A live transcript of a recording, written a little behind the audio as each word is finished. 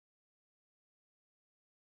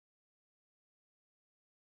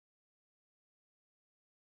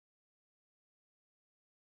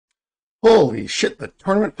Holy shit, the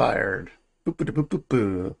tournament fired. Boop, boop, boop, boop,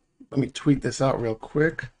 boop. Let me tweet this out real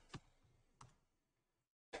quick.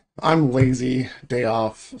 I'm lazy, day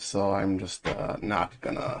off, so I'm just not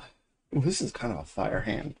gonna. Ooh, this is kind of a fire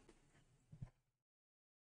hand.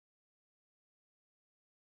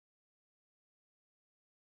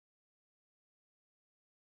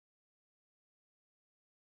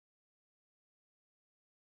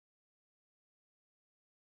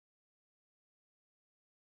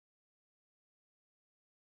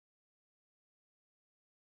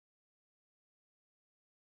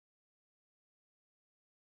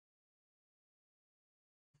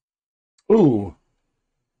 Ooh.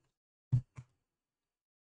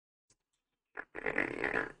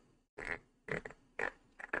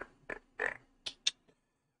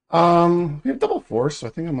 We have double force, so I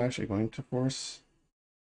think I'm actually going to force.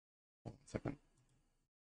 Hold on a second.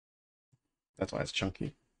 That's why it's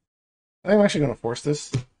chunky. I think I'm actually going to force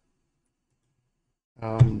this.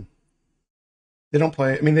 Um, they don't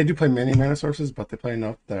play. I mean, they do play many mana sources, but they play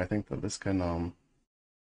enough that I think that this can.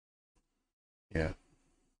 Yeah,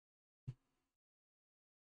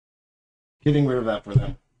 getting rid of that for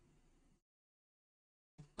them.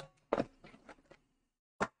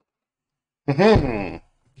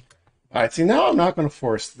 All right, see, now I'm not going to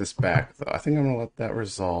force this back, though. I think I'm going to let that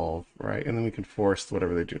resolve, right? And then we can force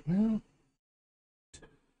whatever they do. Well,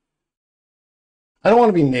 I don't want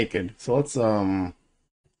to be naked, so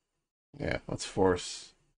yeah, let's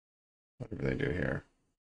force whatever they do here.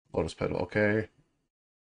 Lotus Petal, okay.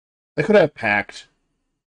 They could have Pact.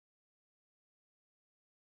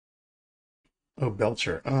 Oh,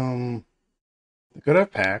 Belcher. They could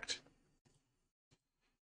have Pact.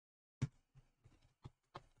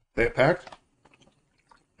 They have Pact?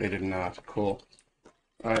 They did not. Cool.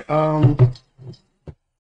 All right,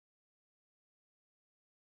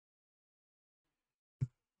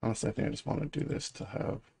 honestly, I think I just want to do this to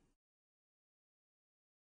have.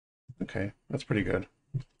 Okay, that's pretty good.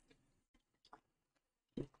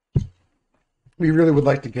 We really would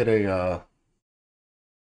like to get a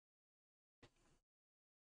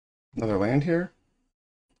another land here.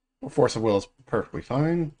 Well, Force of Will is perfectly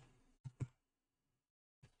fine.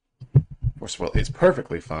 Force of Will is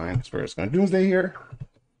perfectly fine because we're just going to Doomsday here.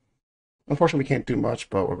 Unfortunately, we can't do much,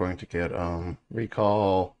 but we're going to get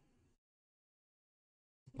Recall,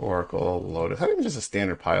 Oracle, Lotus. I think just a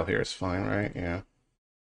standard pile here is fine, right? Yeah.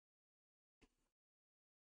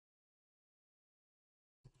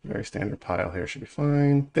 Very standard pile here should be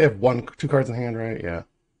fine. They have two cards in hand, right? Yeah.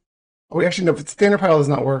 Oh, actually, no. But standard pile does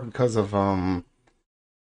not work because of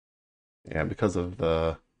yeah, because of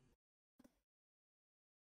the.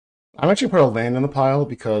 I'm actually gonna put a land in the pile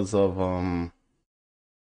because of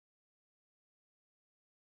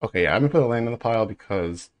Okay, yeah, I'm gonna put a land in the pile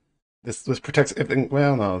because this protects. If they,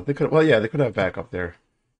 well, no, they could. Well, yeah, they could have backup there.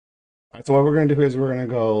 All right, so what we're gonna do is we're gonna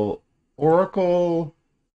go Oracle,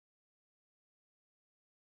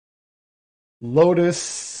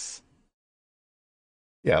 Lotus,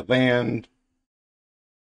 yeah, land,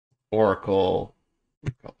 Oracle.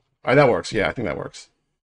 All right, that works. Yeah, I think that works.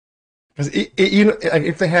 Because you know, like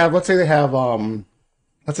if they have, let's say they have a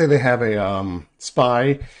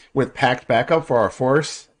spy with packed backup for our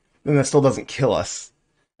force, then that still doesn't kill us,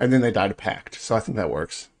 and then they die to packed. So I think that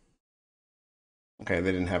works. Okay,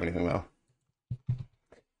 they didn't have anything though. All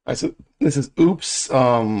right, so this is oops.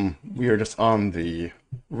 We are just on the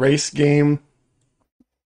race game.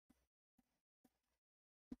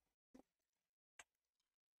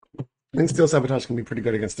 I think Steel Sabotage can be pretty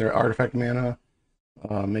good against their artifact mana.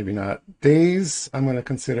 Maybe not. Daze, I'm going to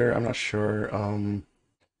consider. I'm not sure.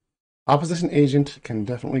 Opposition Agent can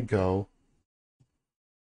definitely go.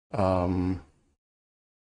 Um,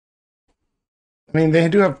 I mean, they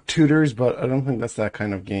do have tutors, but I don't think that's that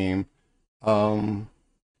kind of game. Um,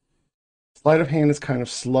 Sleight of Hand is kind of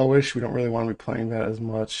slowish. We don't really want to be playing that as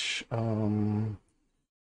much. This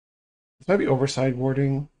might be Overside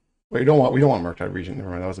Warding. Wait, we don't want Murktide Regent. Never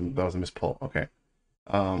mind. That was a mispull. Okay.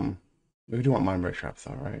 Um, we do want Mind Break Traps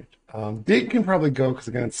though, right? Dig can probably go because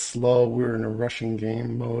again it's slow. We're in a rushing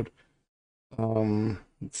game mode.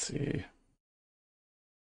 Let's see.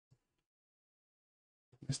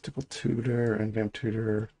 Mystical Tutor and Vamp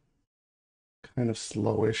Tutor, kind of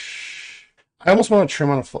slowish. I almost want to trim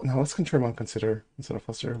on a no. Let's trim on Consider instead of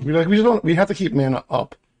Fluster. We just don't. We have to keep mana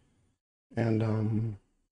up, and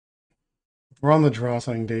we're on the draw,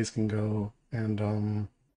 so I think Days can go. And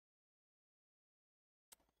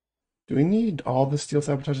do we need all the Steel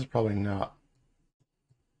Sabotages? Probably not.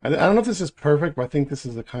 I don't know if this is perfect, but I think this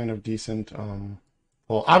is a kind of decent.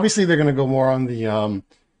 Well, obviously they're going to go more on the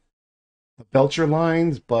Belcher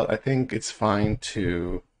lines, but I think it's fine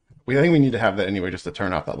to. I think we need to have that anyway, just to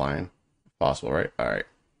turn off that line, if possible, right? All right.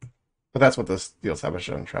 But that's what this deal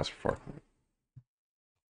establishment and transfer for.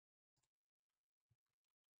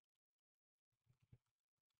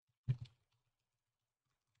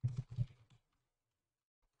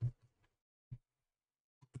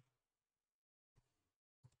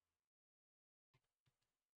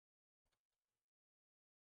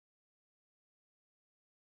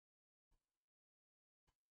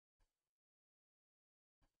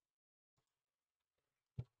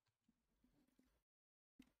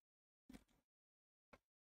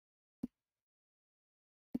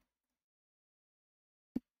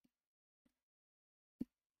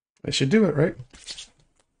 I should do it, right?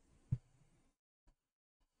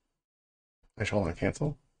 I should hold on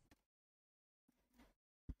cancel.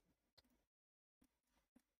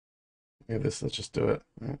 Yeah, this, let's just do it.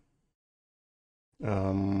 Right.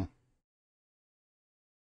 Um,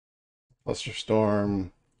 Cluster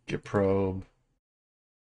Storm, Git Probe,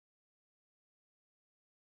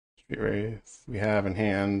 Street Wraith. We have in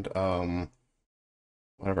hand,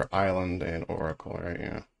 whatever, Island and Oracle, right?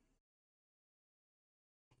 Yeah.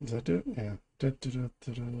 Does that do it? Yeah.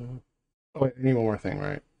 Oh, wait, I need one more thing,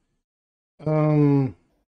 right? Um,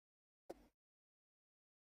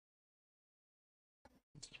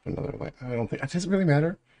 let's just put another, like, I don't think, it doesn't really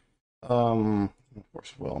matter. Of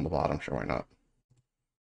course, will on the bottom, sure, why not?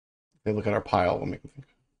 If they look at our pile, we'll make them think.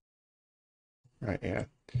 Right,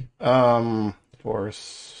 yeah.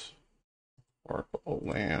 Force, Oracle,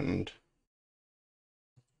 Land,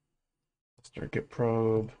 start Git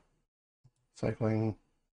Probe, cycling,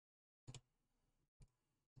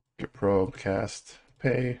 Git Probe, cast,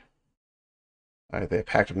 pay. They have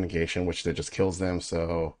Pact of Negation, which that just kills them,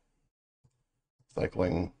 so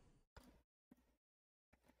cycling.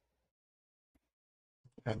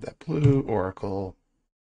 Add that blue, Oracle.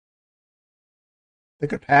 They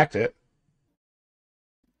could pact it.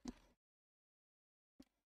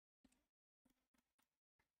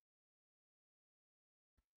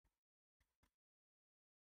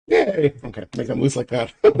 Yay! Okay, make them loose like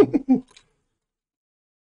that.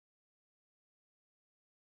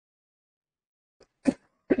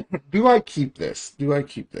 Do I keep this? Do I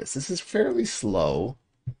keep this? This is fairly slow.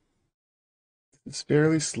 It's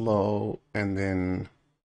fairly slow, and then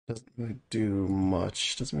doesn't really do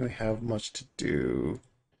much. Doesn't really have much to do.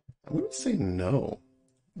 I'm gonna say no.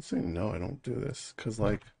 I'm say no. I don't do this because,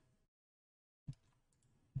 like,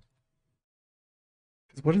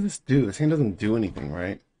 'cause what does this do? This hand doesn't do anything,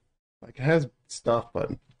 right? Like, it has stuff,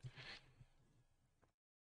 but it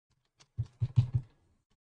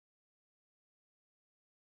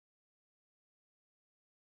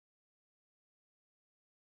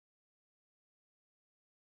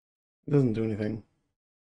doesn't do anything.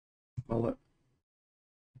 I'll let,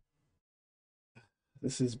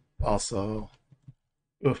 this is also.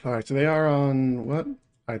 Oof, all right, so they are on what? All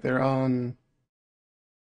right, they're on.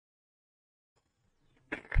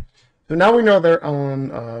 So now we know they're on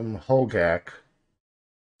Hogak.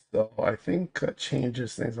 So I think that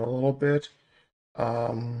changes things a little bit.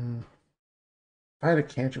 Um, if I had a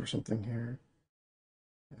cantrip or something here,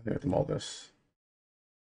 I think them all this.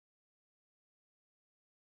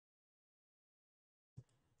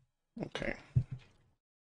 Okay.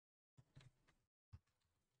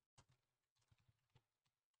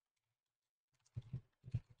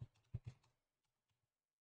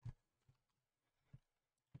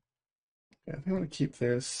 Yeah, I think I'm gonna keep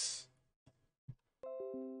this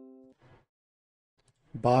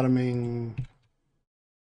bottoming.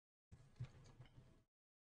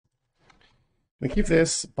 We keep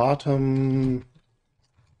this bottom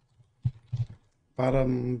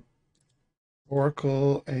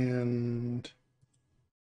Oracle and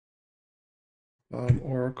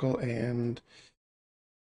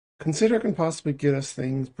consider can possibly get us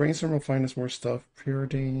things. Brainstorm will find us more stuff.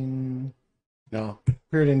 Pyridine. No,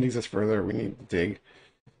 Pyridine digs us further. We need to dig.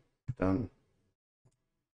 Done.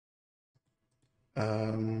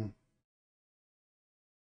 Um,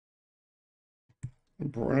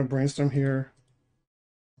 we're gonna brainstorm here.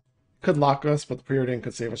 Could lock us, but the Pyridine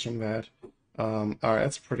could save us from that. All right,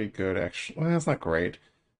 that's pretty good actually. Well, that's not great.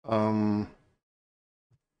 Um,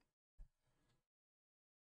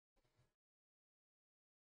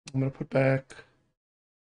 I'm gonna put back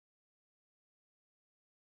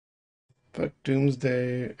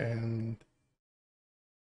Doomsday and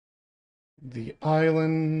the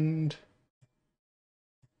island.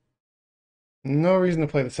 No reason to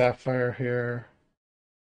play the Sapphire here.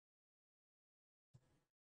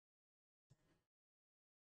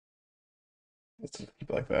 Let's just keep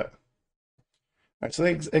it like that. All right, so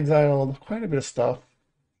they exiled quite a bit of stuff.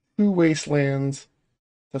 Two wastelands.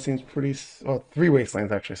 That seems pretty. Well, three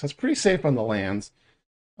wastelands actually, so it's pretty safe on the lands.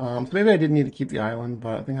 So maybe I did need to keep the island,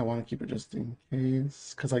 but I think I want to keep it just in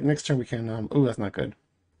case. Because like next turn we can. Oh, that's not good.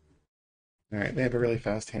 All right, they have a really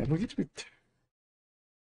fast hand. We get to be.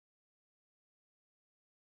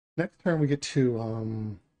 Next turn we get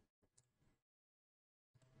to.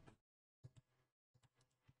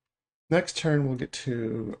 Next turn we'll get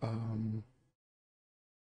to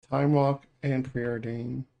Time Walk and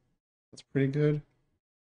Preordain. That's pretty good.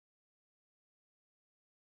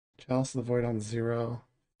 Chalice of the Void on 0.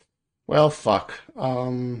 Well, fuck. I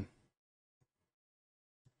think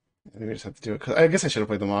we just have to do it. 'Cause I guess I should have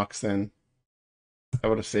played the Mox then. That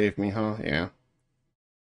would have saved me, huh? Yeah.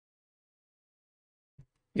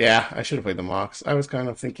 Yeah, I should have played the Mox. I was kind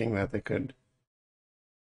of thinking that they could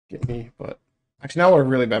get me, but actually now we're in a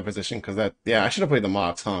really bad position because that. Yeah, I should have played the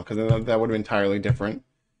Mox, huh? Because then that would have been entirely different.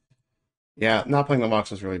 Yeah, not playing the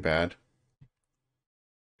Mox was really bad.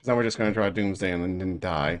 Because now we're just going to draw Doomsday and then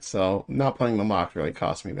die. So not playing the Mox really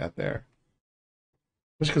cost me that there.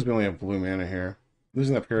 Just because we only have blue mana here.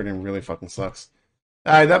 Losing that Pyridine really fucking sucks.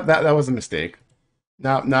 That was a mistake.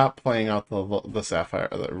 Not playing out the Sapphire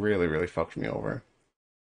that really fucked me over.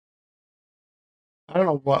 I don't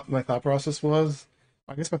know what my thought process was.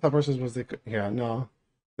 I guess my thought process was they could, yeah, no.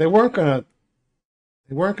 They weren't gonna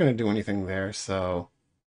they weren't gonna do anything there, so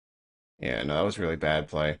yeah, no, that was really bad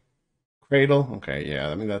play. Cradle, okay, yeah,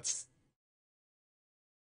 I mean that's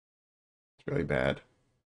really bad.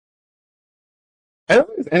 I don't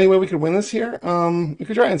think there's any way we could win this here. We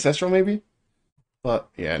could try Ancestral maybe. But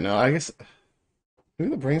yeah, no, I guess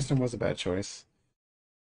maybe the Brainstorm was a bad choice.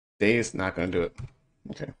 Days not gonna do it.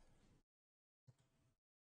 Okay.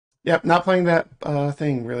 Yep, not playing that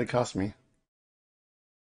thing really cost me.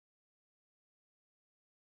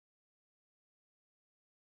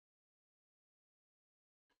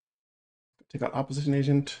 Take out Opposition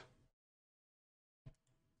Agent.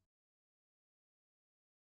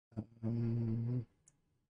 Um,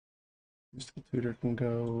 Mystical Tutor can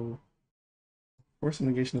go. Force of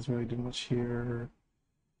Negation doesn't really do much here.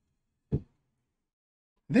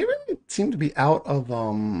 They really seem to be out of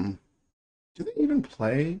do they even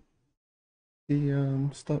play the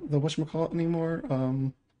stuff the whatchamacallit anymore?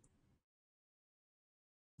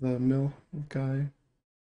 The mill guy.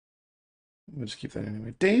 We'll just keep that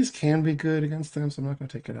anyway. Days can be good against them, so I'm not gonna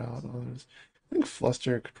take it out. Others. I think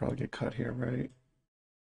Fluster could probably get cut here, right?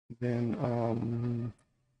 Then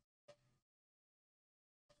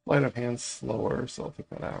Light Up Hand's slower, so I'll take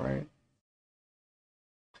that out, right?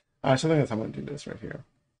 So I think that's how I'm gonna do this right here.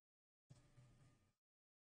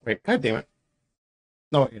 Wait, god damn it.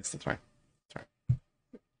 No, yes, that's fine. That's fine.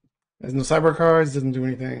 There's no cyber cards, doesn't do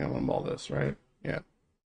anything. I'm gonna ball this, right? Yeah.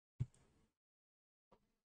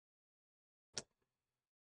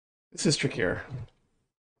 This is trickier.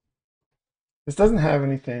 This doesn't have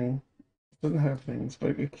anything. It doesn't have things,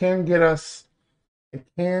 but it can get us. It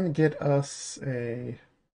can get us a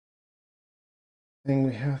thing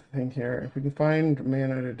we have to think here. If we can find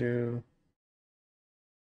mana to do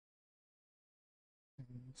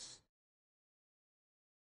things,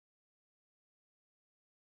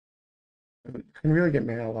 we can really get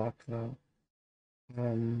mana locked though.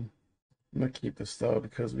 I'm gonna keep this though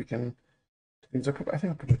because we can. Things are. I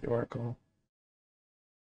think I'll put the Oracle.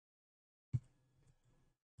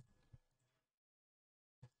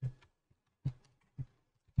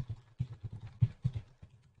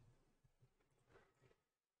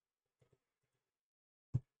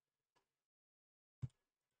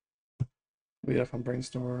 Lead off on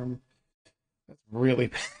Brainstorm. That's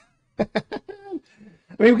really bad.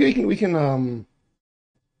 I mean, we can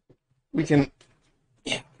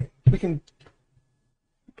yeah we can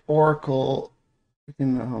Oracle. We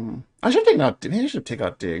can I should take out. Maybe I should take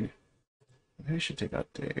out Dig. Maybe I should take out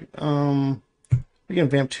Dig. We can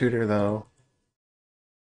Vamp Tutor though.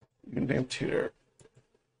 We can Vamp Tutor.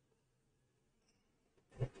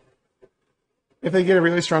 If they get a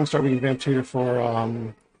really strong start, we can Vamp Tutor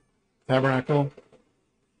for Tabernacle.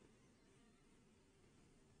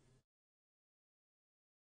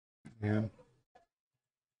 Yeah.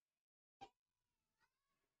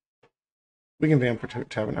 We can Vamp for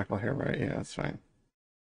Tabernacle here, right? Yeah, that's fine.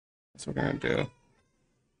 That's what we're gonna do.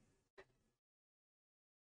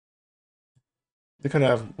 They could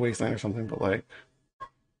have Wasteland or something, but like,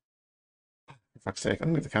 for fuck's sake, I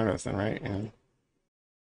don't need to counter this then, right? Yeah.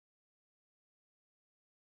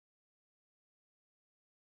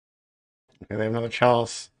 Okay, they have another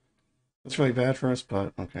Chalice. That's really bad for us,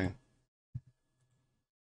 but okay.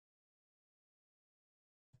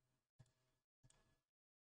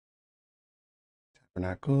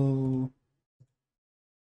 Tabernacle.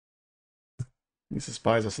 This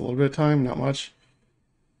buys us a little bit of time, not much.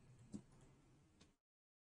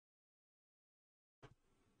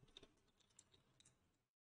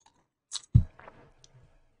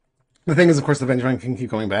 The thing is, of course, the Vengevine can keep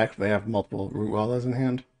going back. They have multiple Root Wallas in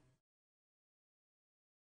hand.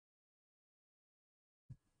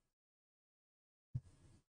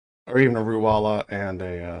 Or even a Root Walla and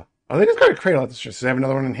a... Oh, they just got a Cradle. That's just... They have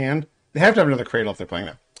another one in hand? They have to have another Cradle if they're playing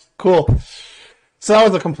that. Cool. So that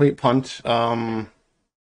was a complete punt. Right?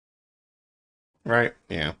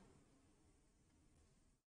 Yeah.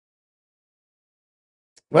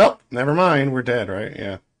 Well, never mind. We're dead, right?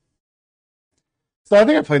 Yeah. So I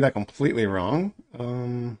think I played that completely wrong.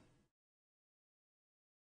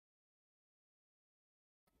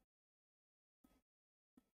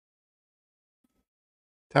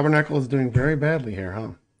 Tabernacle is doing very badly here,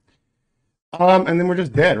 huh? And then we're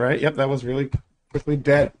just dead, right? Yep, that was really quickly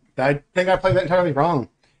dead. I think I played that entirely wrong.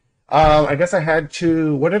 I guess I had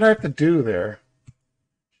to. What did I have to do there?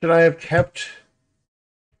 Should I have kept?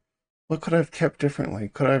 What could I have kept differently?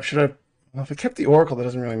 Could I have? Should I have? Well, if I kept the Oracle, that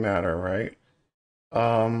doesn't really matter, right?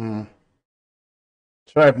 Um,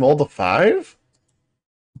 should I have Mold of 5?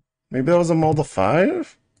 Maybe that was a Mold of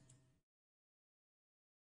 5?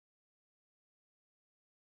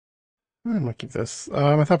 I'm gonna keep this.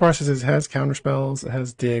 My thought process is it has counter spells, it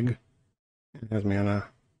has dig, it has mana.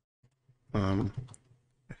 Um,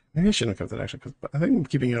 Maybe I shouldn't have kept it actually, because I think I'm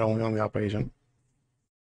keeping it only on the Op Agent.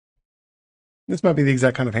 This might be the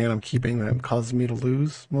exact kind of hand I'm keeping that causes me to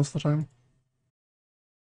lose most of the time.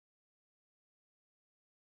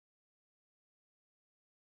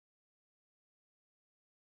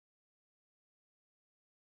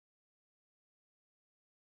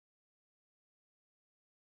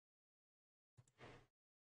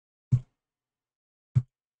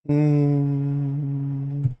 I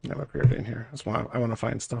have a period in here. That's why I want to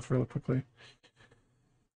find stuff really quickly.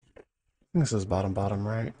 I think this is bottom bottom,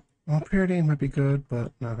 right? Well, Pyridine might be good,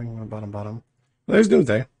 but nothing on bottom bottom. There's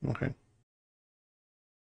Doomsday. Okay.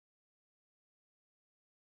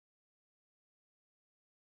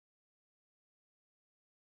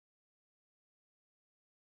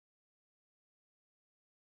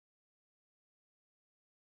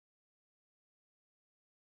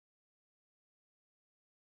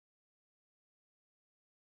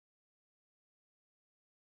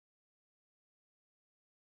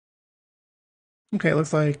 Okay, it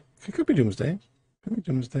looks like it could be Doomsday. Could be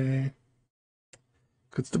Doomsday.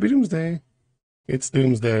 Could still be Doomsday. It's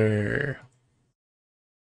Doomsday.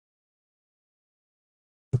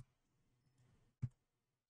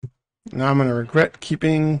 Now I'm gonna regret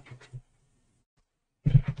keeping.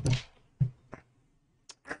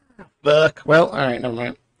 Fuck. Well, all right, never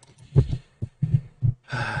mind.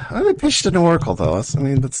 I pitched an Oracle though. I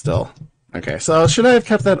mean, but still. Okay, so should I have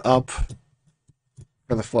kept that up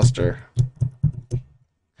for the Fluster?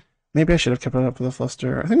 Maybe I should have kept it up for the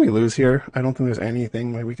Fluster. I think we lose here. I don't think there's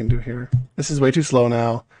anything that we can do here. This is way too slow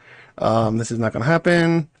now. This is not going to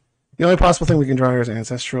happen. The only possible thing we can draw here is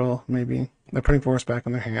Ancestral, maybe. They're putting Force back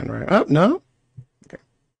on their hand, right? Oh, no? Okay.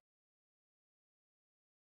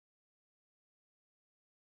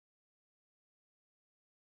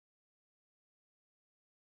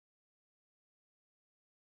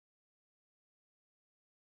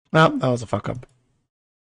 Oh, that was a fuck up.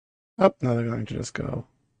 Oh, now they're going to just go.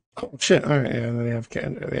 Oh, shit. All right, yeah, and then they have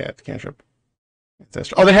Cantrip.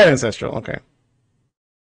 Ancestral. Oh, they had Ancestral. Okay.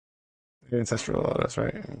 They had Ancestral, that's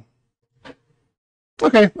right.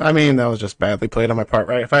 Okay, I mean, that was just badly played on my part,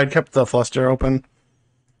 right? If I had kept the Fluster open.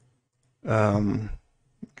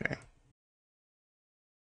 Okay.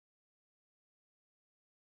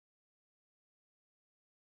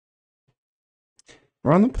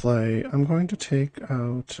 We're on the play. I'm going to take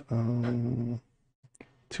out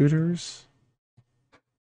Tutors.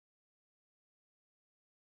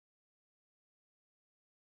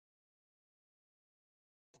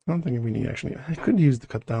 I don't think we need actually. I could use the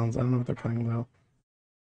cut downs. I don't know what they're playing though.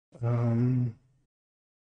 Um,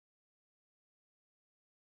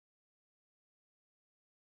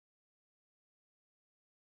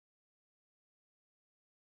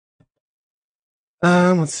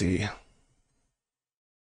 let's see.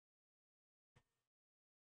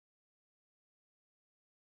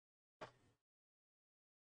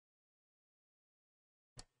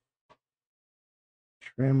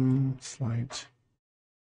 Trim, slight.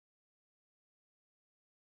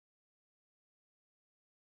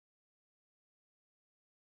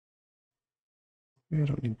 Maybe I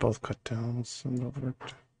don't need both cut downs. I'm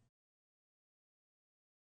overworked.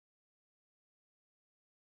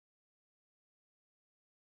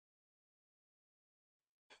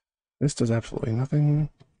 This does absolutely nothing.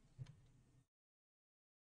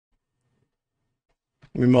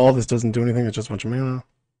 I mean, all this doesn't do anything. It's just a bunch of mana.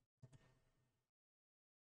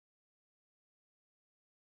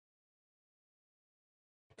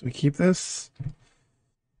 Do we keep this?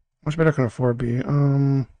 Much better can a 4 be?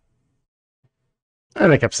 And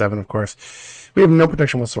I kept 7, of course. We have no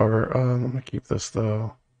protection whatsoever. I'm gonna keep this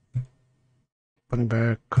though. Putting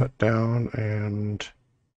back, cut down, and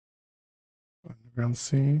underground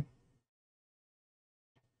sea.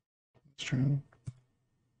 That's true.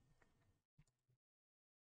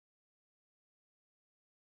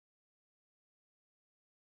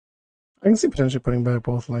 I can see potentially putting back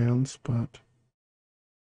both lands, but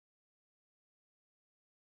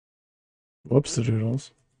whoops the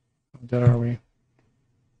doodles. How dead are we?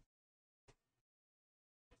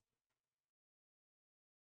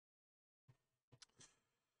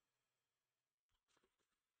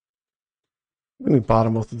 Let me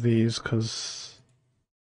bottom both of these because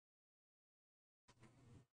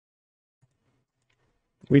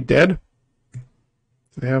we dead? Do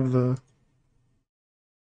they have the?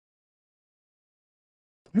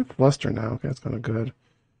 We have Fluster now. Okay, that's kind of good.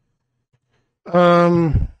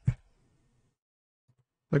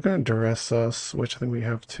 They're gonna duress us, which I think we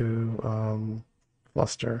have to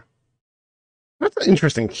Fluster. That's an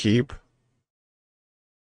interesting keep.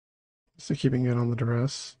 So keeping it on the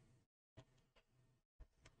duress.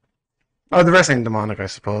 Oh, the rest ain't demonic, I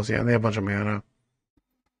suppose. Yeah, they have a bunch of mana.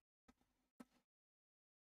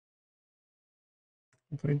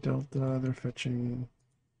 If they Delta, they're fetching.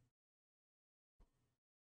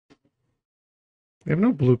 They have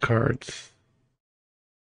no blue cards.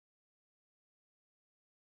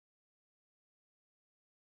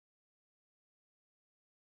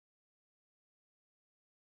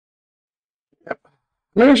 Yep.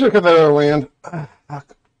 Maybe I should have cut that other land.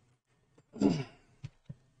 Fuck.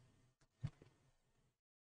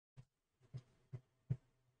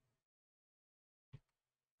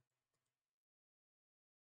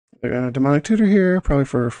 They're gonna demonic tutor here, probably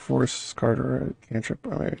for a force card or a cantrip.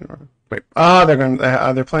 Oh, maybe, or, wait.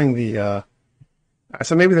 They're playing the.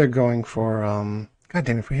 So maybe they're going for. God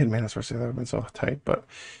damn! If we hit mana source, that would have been so tight. But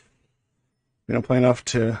we don't play enough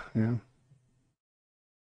to. Yeah.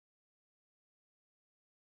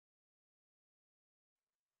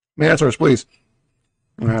 Mana source, please.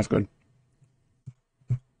 Oh, that's good.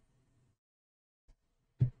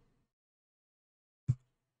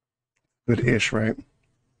 Good-ish, right?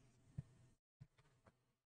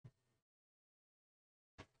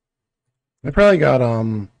 They probably got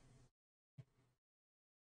yeah,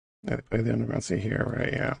 they play the underground sea here,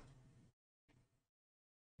 right? Yeah.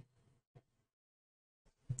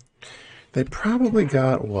 They probably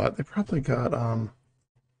got what? They probably got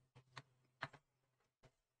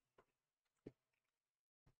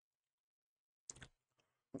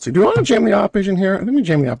let's see, do you want to jam the op agent here? I think we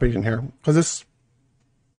jam the op agent here. Because this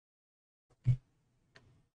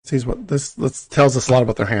sees what this tells us a lot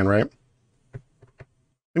about their hand, right? I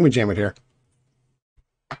think we jam it here.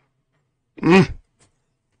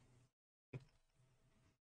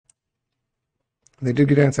 They did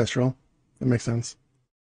get ancestral. That makes sense.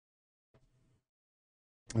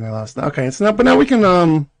 And they lost. Okay, it's not. But now we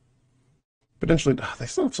can potentially. They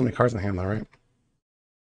still have so many cards in the hand, though, right?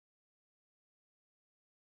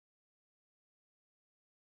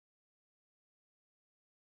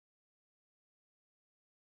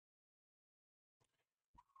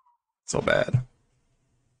 So bad.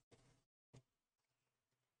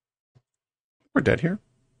 We're dead here.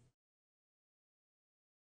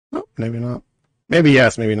 Oh, maybe not. Maybe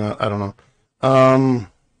yes, maybe not. I don't know.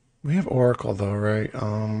 We have Oracle though, right?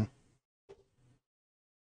 I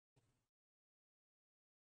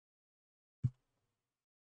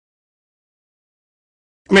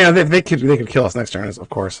mean, they could kill us next turn, of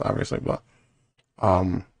course, obviously, but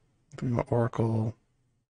Oracle,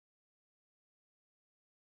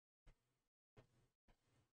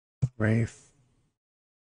 Wraith,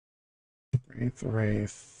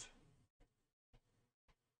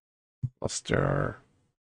 Luster,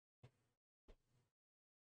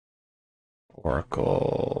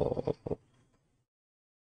 Oracle.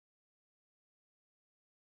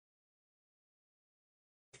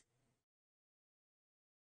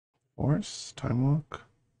 Force, Time Walk.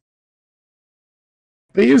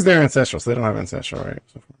 They use their ancestral, so they don't have ancestral, right?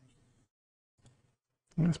 So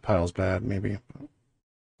this pile's bad, maybe.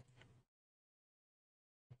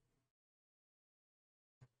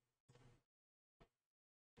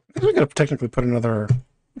 I think we could technically put another.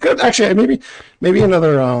 Could actually maybe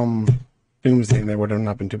another Doomsday in there would have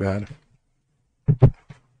not been too bad.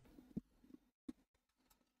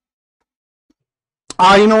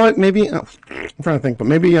 You know what? Maybe I'm trying to think, but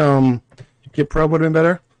maybe Get Probe would have been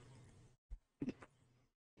better.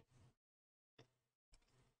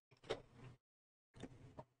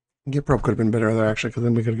 Get Probe could have been better there, actually, because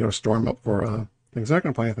then we could go Storm up for things. They're not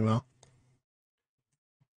going to play anything, though.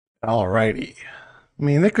 Alrighty. I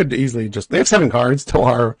mean, they could easily just... They have 7 cards to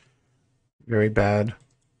our very bad.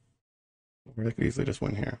 Or they could easily just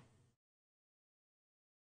win here.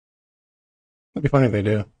 That'd be funny if they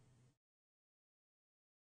do.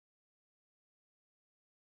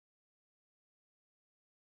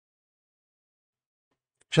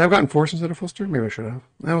 Should I have gotten Force instead of Fluster? Maybe I should have.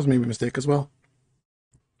 That was maybe a mistake as well.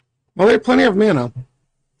 Well, they have plenty of mana.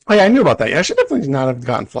 Oh yeah, I knew about that. Yeah, I should definitely not have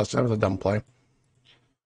gotten Fluster. That was a dumb play.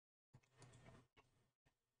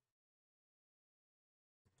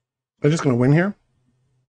 They're just going to win here?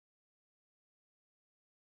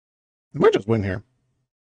 They might just win here.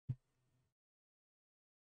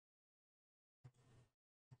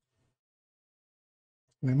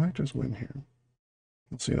 They might just win here.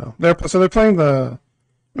 Let's see though. They're playing the...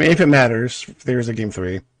 I mean, if it matters, if there's a game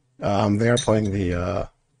 3. They are playing the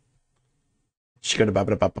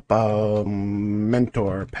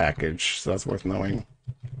Mentor package, so that's worth knowing.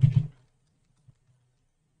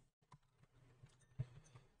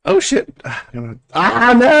 Oh shit! No!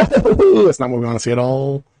 That's not what we want to see at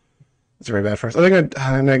all. It's very bad for us. Are they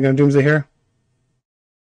gonna Doomsday here?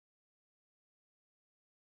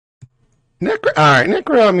 Necro. All right,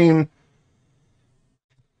 Necro. I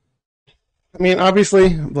mean,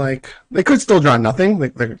 obviously, like they could still draw nothing.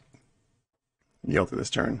 They yield to this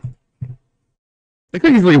turn. They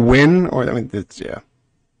could easily win, or I mean, it's yeah.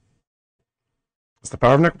 It's the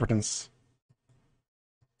power of Necropotence.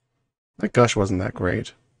 That Gush wasn't that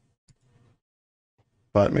great,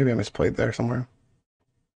 but maybe I misplayed there somewhere.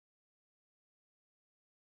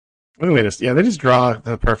 I think they just draw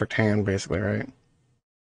the perfect hand, basically, right?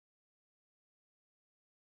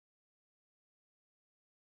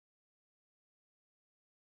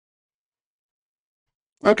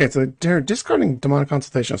 Okay, so they're discarding Demonic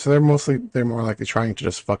Consultation, so they're more likely trying to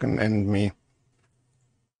just fucking end me.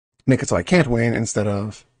 Make it so I can't win instead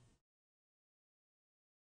of...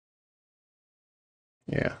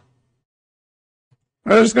 Yeah.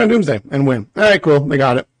 They're just gonna Doomsday and win. Alright, cool, they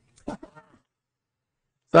got it.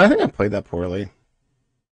 So I think I played that poorly.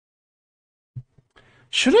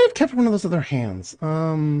 Should I have kept one of those other hands?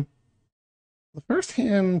 The first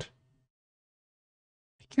hand...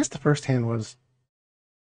 I guess the first hand was...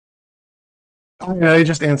 Oh, yeah, they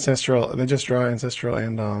just Ancestral. They just draw Ancestral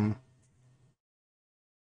and,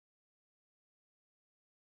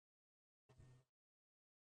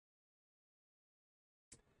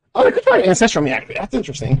 Oh, they could try Ancestral me, actually. That's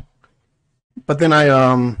interesting. But then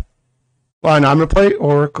Well, no, I'm going to play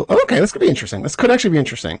Oracle. Oh, okay, this could be interesting. This could actually be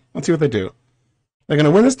interesting. Let's see what they do. They're going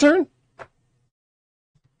to win this turn?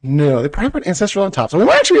 No, they probably put Ancestral on top. So we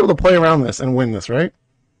might actually be able to play around this and win this, right?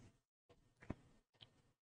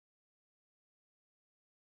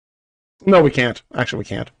 No, we can't. Actually, we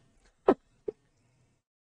can't.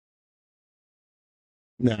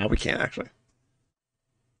 No, we can't, actually.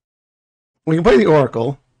 We can play the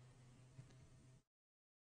Oracle.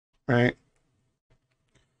 Right?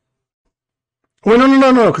 Wait,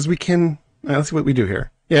 no, because we can... Right, let's see what we do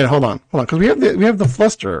here. Yeah, hold on, because we have the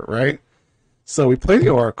Fluster, right? So we play the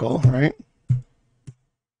Oracle, right?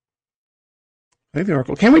 Play the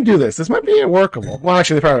Oracle. Can we do this? This might be workable. Well,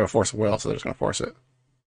 actually, they probably have a Force of Will, so they're just going to force it.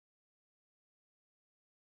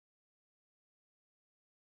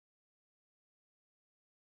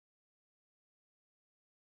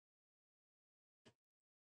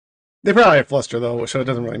 They probably have Fluster, though, so it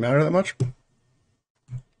doesn't really matter that much.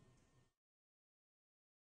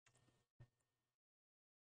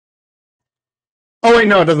 Oh, wait,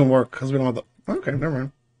 no, it doesn't work, because we don't have the... Okay, never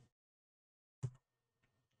mind.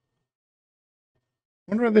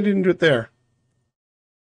 Wonder why they didn't do it there.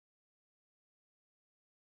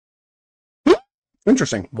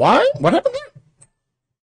 Interesting. Why? What happened there?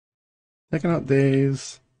 Taking out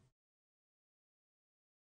days.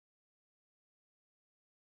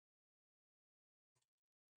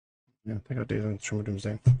 Yeah, take out days on Stream of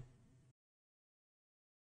Doomsday.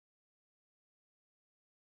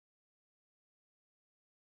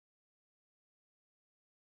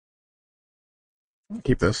 I'll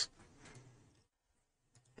keep this.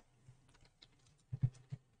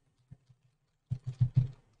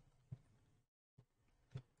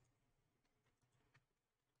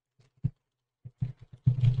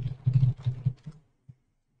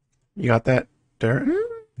 You got that, Derek?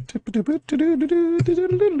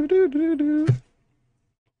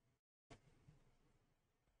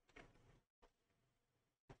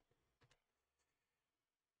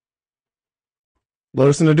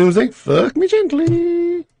 Lotus into Doomsday? Fuck me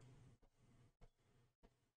gently.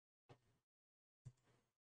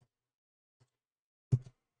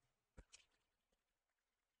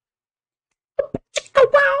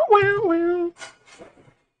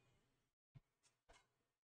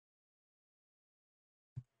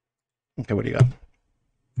 Okay, what do you got?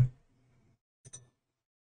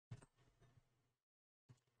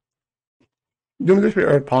 Doomsday Street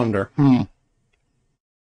Wraith Ponder.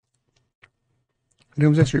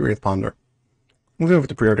 Doomsday Street Wraith Ponder. We'll go with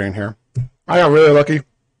the preordain here. I got really lucky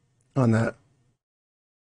on that.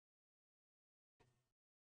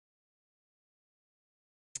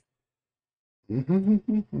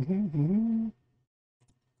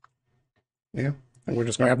 Yeah, and we're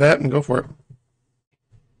just gonna have that and go for it.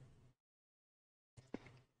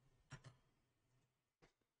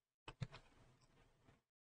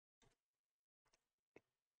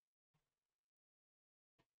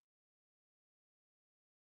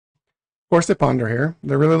 Of course, they ponder here.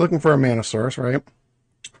 They're really looking for a mana source, right?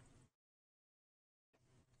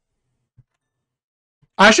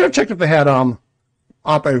 I should have checked if they had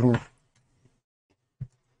Oppa.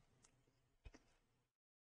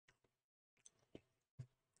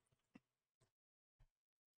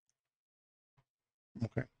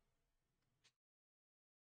 Okay.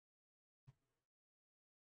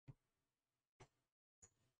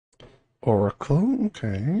 Oracle.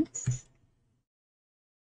 Okay.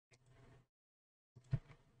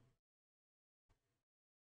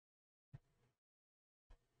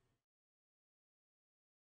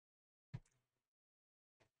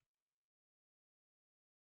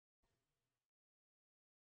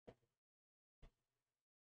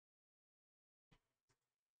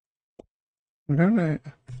 We're gonna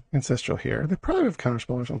Ancestral here. They probably have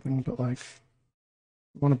Counterspell or something, but like,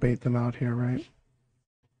 I want to bait them out here, right?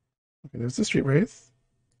 Okay, there's the Street Wraith.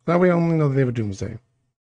 Now we only know that they have a Doomsday.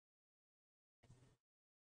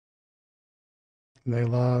 And they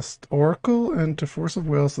lost Oracle and to Force of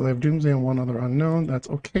Will, so they have Doomsday and one other unknown. That's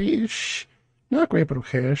okay-ish. Not great, but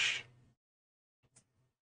okay-ish.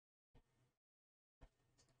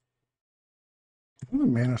 The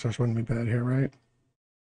mana source wouldn't be bad here, right?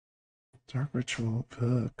 Dark Ritual,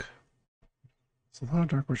 fuck. It's a lot of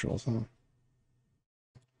Dark Rituals, huh?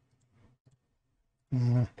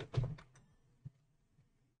 Let's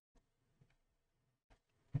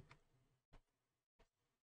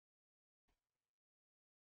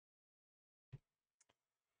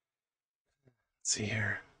see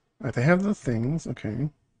here. Alright, they have the things, okay.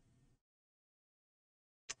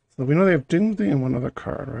 So we know they have Doomsday and one other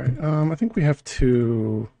card, right? I think we have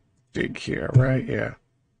to dig here, right? Yeah.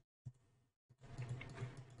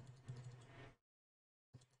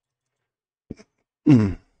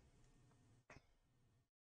 Yeah,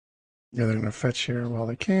 they're gonna fetch here while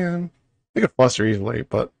they can. They could fluster easily,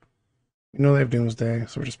 but we know they have Doomsday,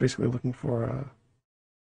 so we're just basically looking for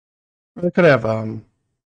or they could have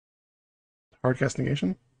Hardcast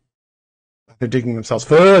Negation. They're digging themselves.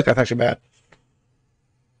 Fuck, that's actually bad.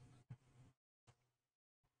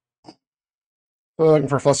 So they're looking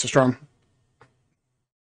for Flusterstorm.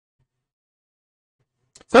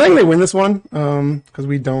 So I think they win this one, because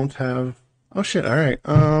we don't have. Oh shit! All right.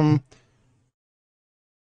 I'm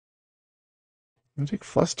gonna take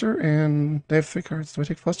Fluster, and they have 3 cards. Do I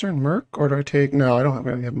take Fluster and Merc, or do I take? No, I don't have.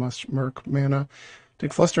 Really have much Merc mana.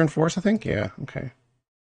 Take Fluster and Force. I think. Yeah. Okay.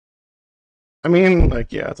 I mean,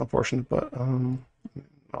 like, yeah, it's unfortunate, but well,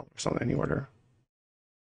 there's not any order.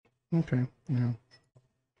 Okay. Yeah.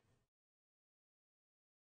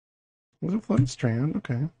 Was it Flooded Strand?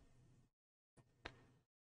 Okay.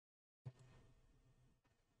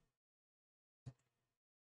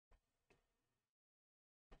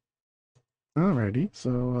 Alrighty,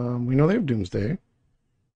 so we know they have Doomsday.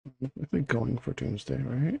 I think going for Doomsday,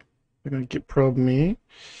 right? They're gonna get probe me.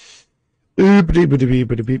 Let me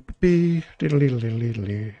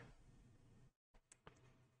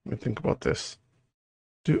think about this.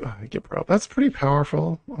 Do I get probe? That's pretty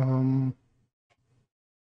powerful. Am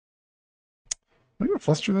I gonna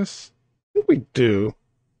fluster this? I think we do.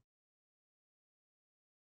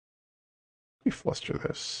 We fluster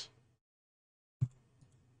this.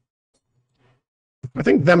 I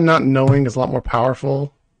think them not knowing is a lot more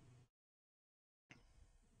powerful.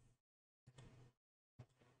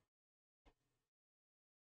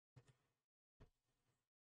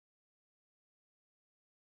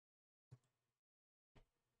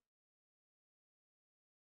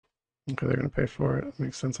 Okay, they're gonna pay for it. That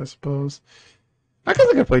makes sense, I suppose. I guess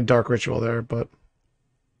I could play Dark Ritual there, but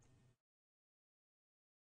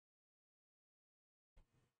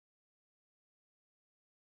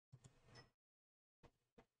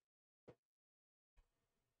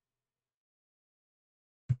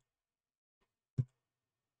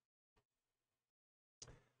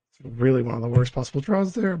it's really one of the worst possible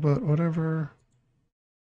draws there, but whatever.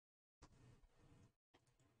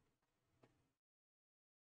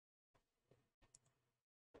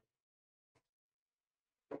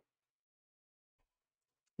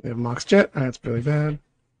 They have Mox Jet. That's really bad.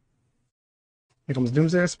 Here comes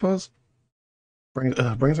Doomsday, I suppose.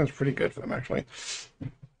 Brainstorm's pretty good for them, actually.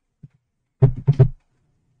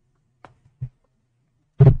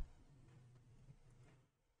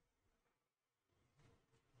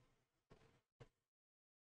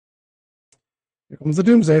 Here comes the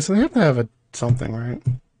Doomsday, so they have to have something, right?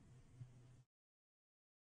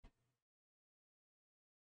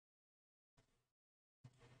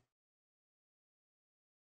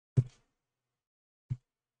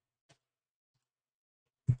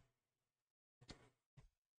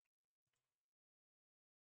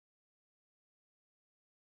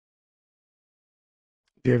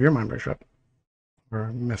 Do you have your Mind Brush up?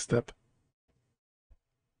 Or Misstep?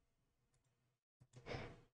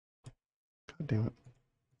 God damn it.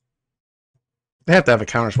 They have to have a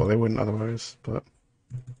counter spell. They wouldn't otherwise, but...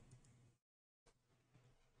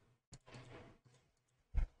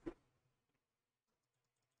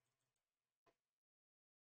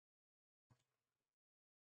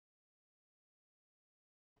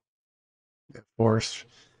 Force.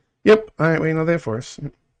 Yep. All right, well, they have Force.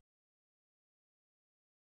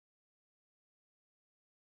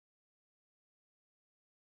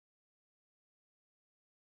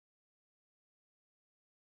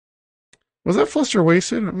 Was that Fluster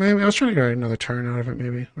wasted? Maybe I was trying to get another turn out of it,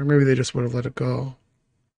 maybe. Or maybe they just would have let it go.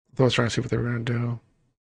 I was trying to see what they were going to do.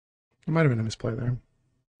 It might have been a misplay there.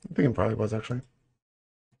 I think it probably was, actually.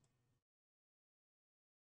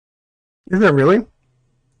 Is that really?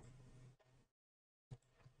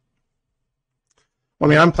 Well, I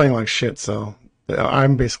mean, I'm playing like shit, so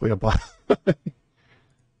I'm basically a bot.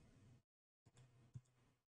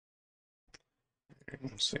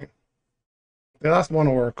 Let's see. They lost one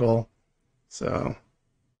Oracle, so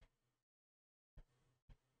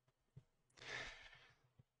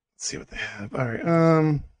let's see what they have. All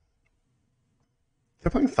right. They're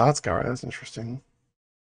playing Thought Scour. That's interesting.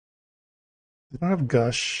 They don't have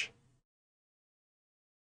Gush.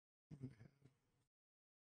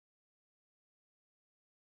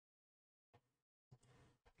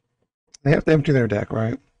 They have to empty their deck,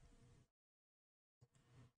 right?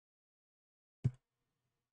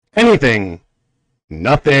 Anything.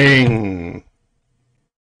 Nothing.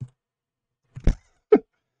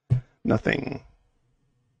 Nothing.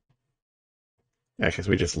 Actually,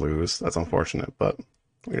 we just lose. That's unfortunate, but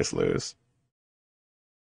we just lose.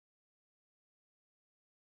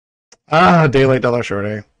 Ah, Daylight Dollar Short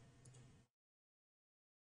A.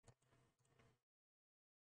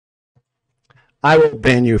 I will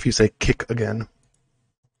ban you if you say kick again.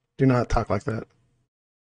 Do not talk like that.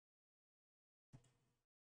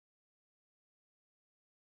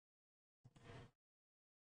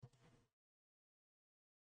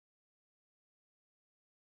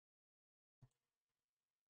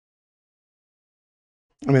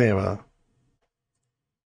 I mean, they have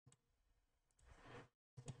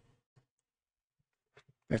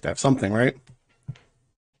to have something, right?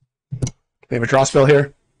 They have a draw spell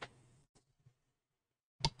here.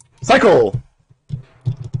 Cycle!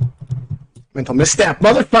 Mental misstep.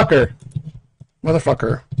 Motherfucker!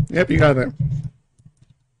 Motherfucker. Yep, you got it.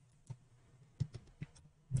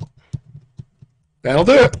 That'll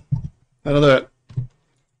do it. That'll do it.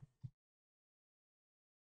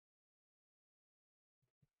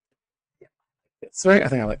 That's right. I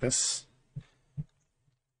think I like this.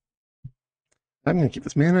 I'm going to keep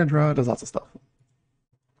this mana. Draw does lots of stuff.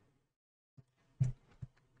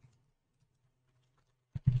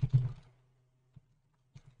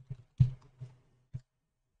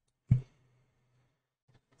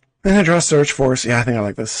 Mana draw, search, force. Yeah, I think I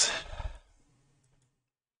like this.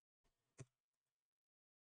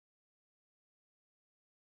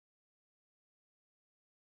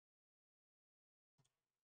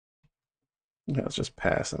 Yeah, let's just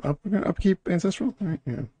pass and up. We're going to upkeep Ancestral. All right,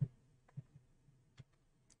 yeah.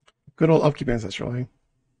 Good old upkeep Ancestral, eh?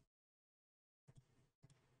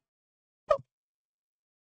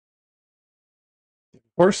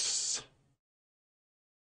 Force.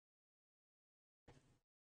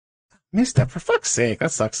 Misstep, for fuck's sake.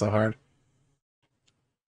 That sucks so hard.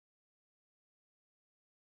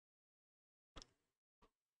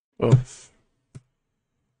 Oof.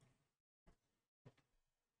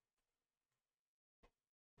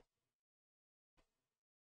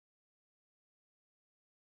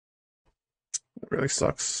 It really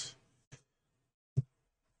sucks.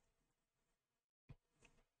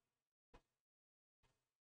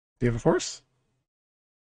 Do you have a force?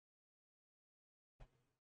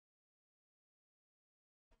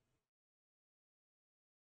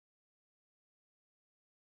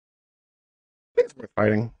 I think it's worth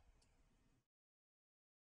fighting.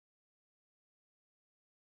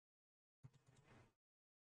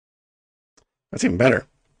 That's even better.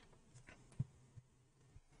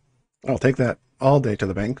 I'll take that all day to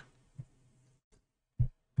the bank.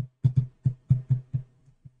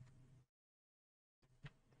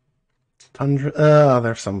 Tundra.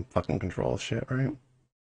 There's some fucking control shit, right?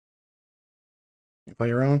 You play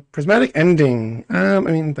your own. Prismatic Ending. I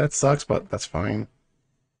mean, that sucks, but that's fine.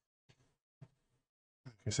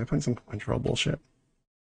 Okay, so I'm playing some control bullshit.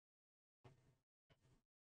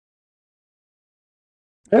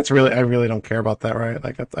 That's really, I really don't care about that, right?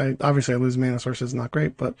 Like, I obviously I lose mana sources, not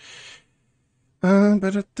great, but. I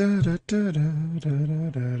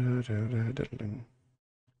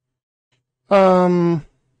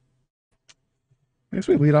guess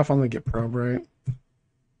we lead off on the Get Probe, right?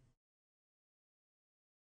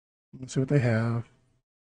 Let's see what they have.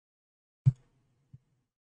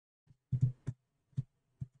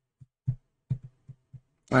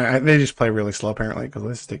 They just play really slow, apparently, because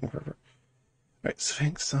this is taking forever. Alright,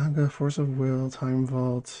 Sphinx Saga, Force of Will, Time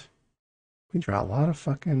Vault. We draw a lot of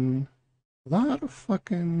fucking.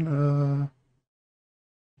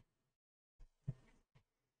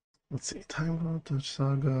 Let's see, Time Vault, Dutch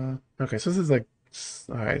Saga. Okay, so this is like.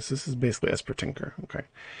 Alright, so this is basically Esper Tinker. Okay.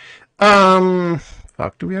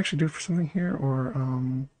 Fuck, do we actually do it for something here, or,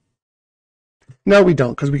 No, we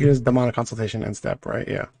don't, because we can just Demonic Consultation and step, right?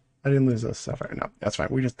 Yeah. I didn't lose those stuff. Right? No, that's fine.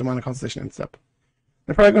 We just Demonic Consultation and step.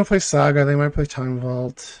 They're probably going to play Saga. They might play Time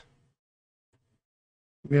Vault.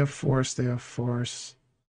 We have Force. They have Force.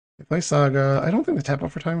 They play Saga. I don't think they tap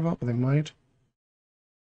out for Time Vault, but they might.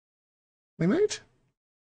 They might.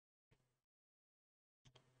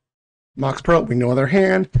 Mox Pearl. We know their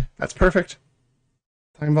hand. That's perfect.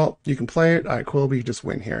 Time Vault. You can play it. All right, cool. We just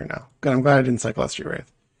win here now. Good. I'm glad I didn't cycle Street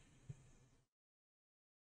Wraith.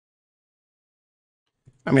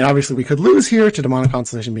 I mean, obviously we could lose here to Demonic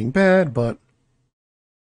Constellation being bad, but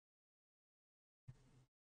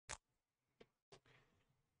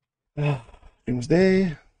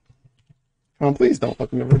Doomsday. Come on, please don't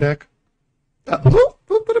fucking over deck. Did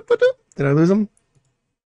I lose him?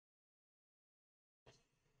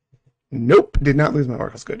 Nope, did not lose my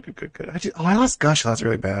Oracles. Good. I lost Gush. That's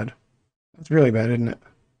really bad. That's really bad, isn't it?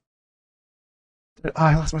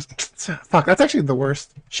 I lost my. Fuck, that's actually the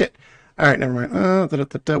worst. Shit. All right, never mind.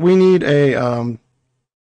 We need a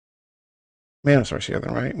mana source here,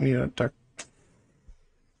 then, right? We need a dark.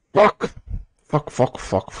 Fuck.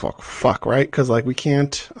 Right? Because like we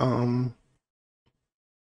can't.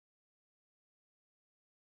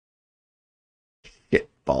 Shit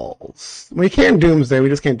balls. We can't Doomsday. We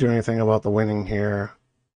just can't do anything about the winning here.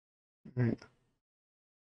 Right.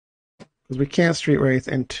 Because we can't Street Wraith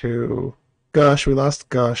into Gush. We lost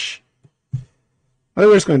Gush. I think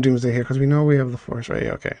we're just going to Doomsday here because we know we have the Force, right?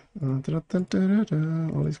 Yeah, okay. All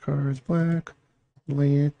these cards, black,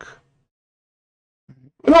 Link.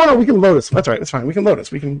 No, we can Lotus. That's right. That's fine. We can Lotus.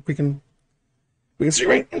 We can Street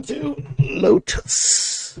Wraith into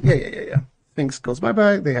Lotus. Yeah. Sphinx goes bye.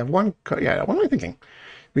 They have one card. Yeah, what am I thinking?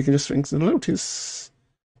 We can just Sphinx into Lotus.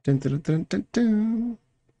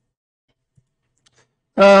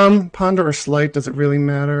 Ponder or Slight, does it really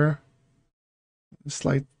matter?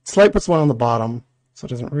 Slight puts one on the bottom, so it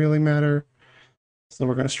doesn't really matter. So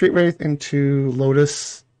we're going to Street Wraith into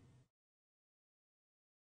Lotus.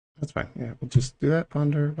 That's fine. Yeah, we'll just do that.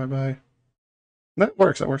 Ponder, bye. That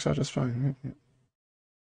works. That works out just fine. Yeah.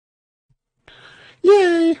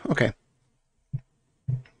 Yay! Okay.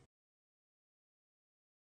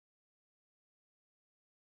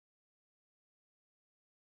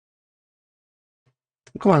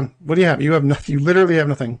 Come on. What do you have? You have nothing. You literally have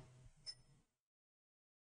nothing.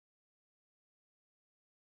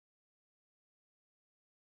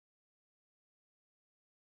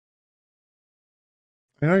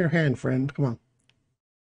 I know your hand, friend. Come on.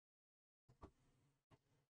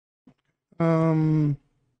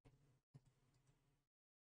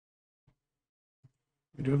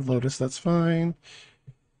 We do have Lotus. That's fine.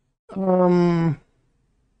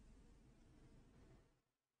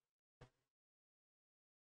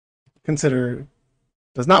 Consider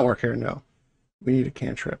does not work here. No, we need a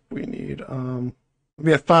cantrip. We need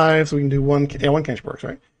we have 5, so we can do one. Yeah, one cantrip works,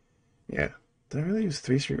 right? Yeah. Did I really use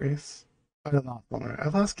 3 Street Wraiths? I lost one. Right? I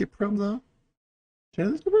lost Get Probe though. Did I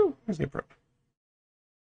lose Get Probe? Where's Get Probe?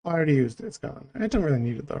 I already used it. It's gone. I don't really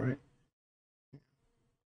need it though, right?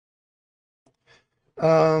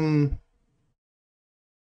 Oh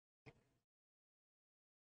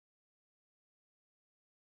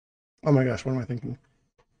my gosh, what am I thinking?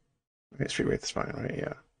 Okay, Street Wraith is fine, right?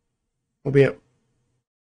 Yeah. We'll be at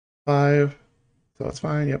 5, so that's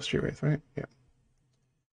fine. Yep, Street Wraith, right? Yeah.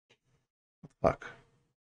 Fuck.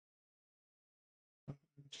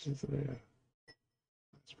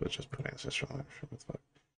 but just put ancestral.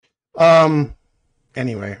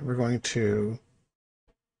 Anyway, we're going to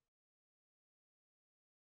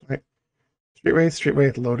right.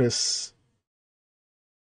 Streetway, Lotus,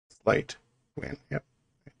 Light, win. Yep,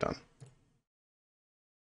 done.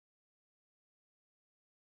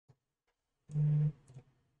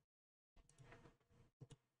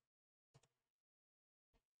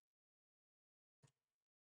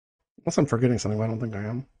 Unless I'm forgetting something, but I don't think I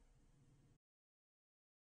am.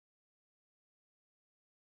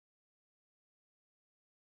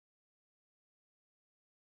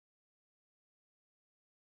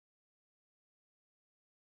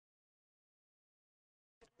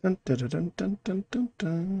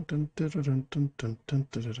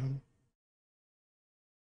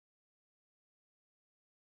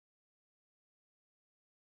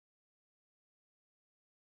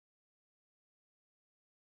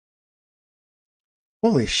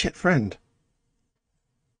 Holy shit, friend.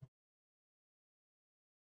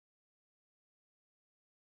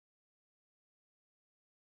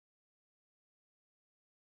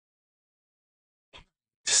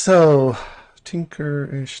 So,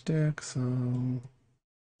 Tinker-ish deck, so...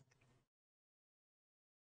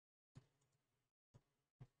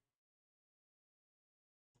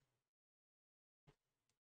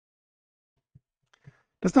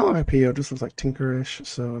 Does not look like PO, just looks like Tinker-ish,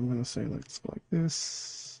 so I'm gonna say let's go like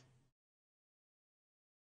this.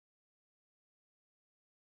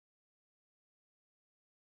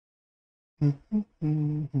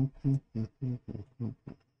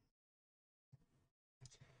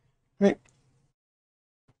 Right.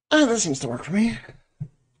 That seems to work for me.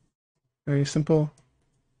 Very simple.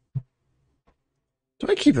 Do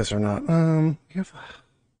I keep this or not? Have...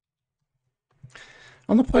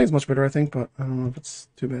 On the play is much better, I think, but I don't know if it's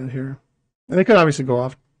too bad here. And they could obviously go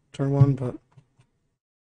off turn one, but...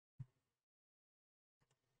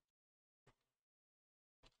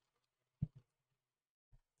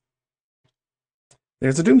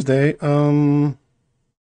 There's a Doomsday.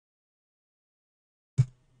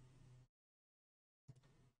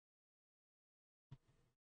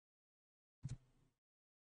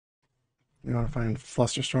 You want to find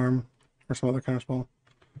Flusterstorm or some other kind of spell.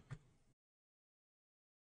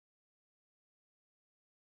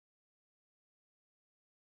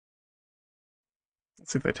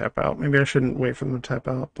 Let's see if they tap out. Maybe I shouldn't wait for them to tap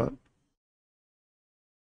out, but...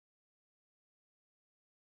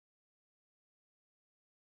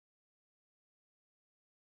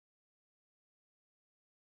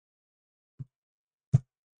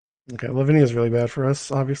 Okay, Lavinia is really bad for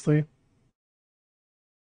us, obviously.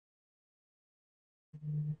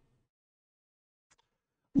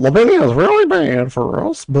 Lavinia is really bad for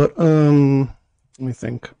us, but, let me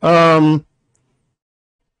think. Yeah,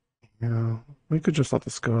 we could just let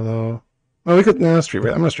this go, though. Oh, we could, Street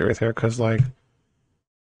Wraith. I'm gonna Street Wraith here, because, like...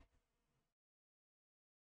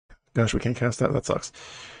 Gosh, we can't cast that. That sucks.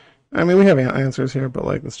 I mean, we have answers here, but,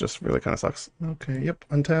 like, this just really kind of sucks. Okay, yep,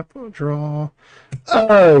 untap, draw.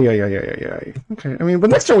 Oh, yeah. Okay, I mean, but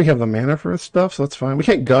next turn we have the mana for stuff, so that's fine. We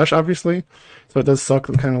can't gush, obviously, so it does suck.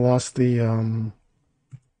 We kind of lost the,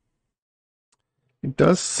 It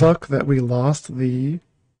does suck that we lost the...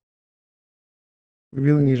 We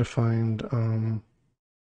really need to find,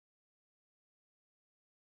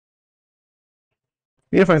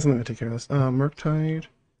 We need to find something to take care of this. Murktide.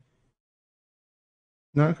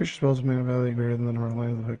 Not increase your spells with mana value greater than the number of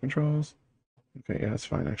lands the it controls. Okay, yeah, that's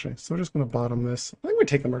fine, actually. So we're just going to bottom this. I think we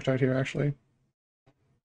take the Murktide here, actually.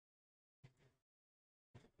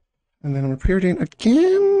 And then I'm Preordain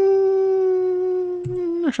again.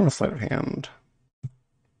 Actually, I'm a sleight of hand.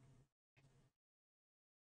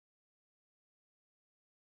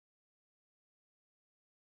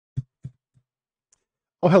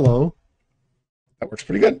 Oh, hello. That works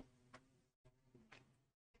pretty good.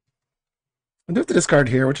 I do have to discard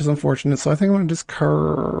here, which is unfortunate, so I think I'm going to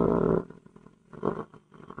discard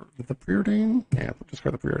the Preordain. Yeah,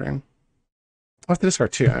 discard the Preordain. I'll have to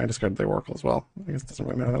discard two. I discarded the Oracle as well. I guess it doesn't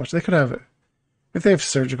really matter that much. They could have it. If they have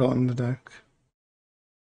Surgical in the deck.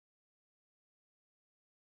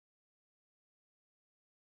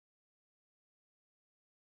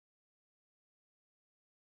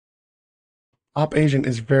 Op Agent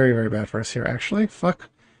is very, very bad for us here, actually. Fuck.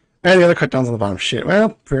 And the other cut downs on the bottom. Shit.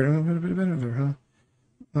 Well, huh?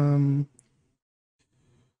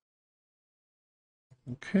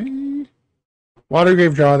 Okay.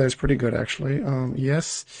 Watergrave Draw there is pretty good, actually.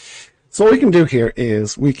 Yes. So what we can do here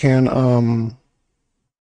is we can,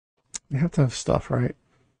 we have to have stuff, right?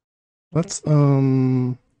 Let's,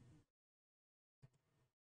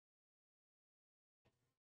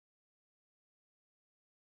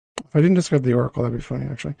 If I didn't discard the Oracle, that'd be funny,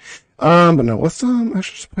 actually. But no, let's actually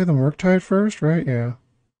just play the Murktide first, right? Yeah.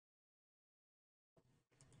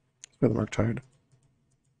 Let's play the Murktide.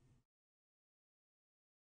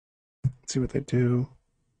 See what they do.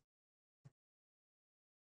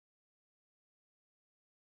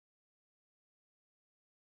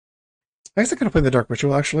 I guess I could have played the Dark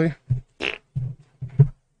Ritual, actually.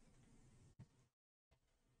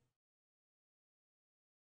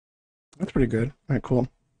 That's pretty good. All right, cool.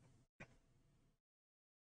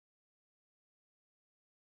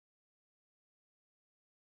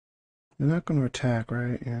 They're not going to attack,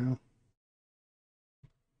 right? Yeah.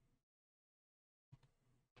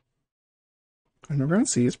 Underground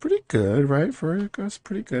Sea is pretty good, right? For us,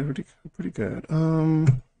 pretty good, pretty good.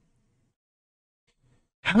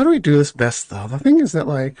 How do we do this best though? The thing is that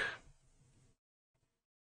like,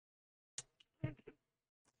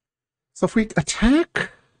 so if we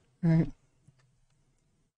attack, right?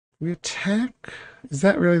 We attack. Is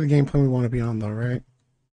that really the game plan we want to be on though, right?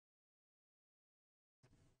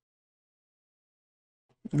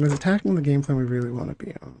 Is attacking the game plan we really want to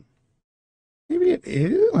be on? Maybe it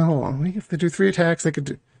is. Oh, hold on. If they do 3 attacks, they could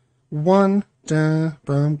do one. Bum,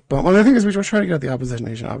 bum. Well, the thing is, we were trying to get out the opposition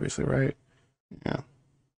nation, obviously, right? Yeah.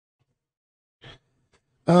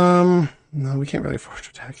 No, we can't really afford to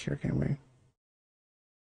attack here, can we?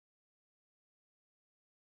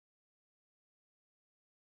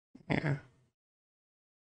 Yeah.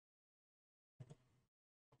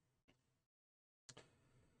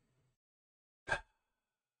 I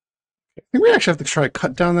think we actually have to try to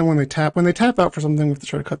cut down them when they tap. When they tap out for something, we have to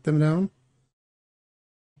try to cut them down.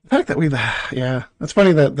 The fact that we, yeah, that's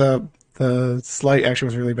funny that the slight actually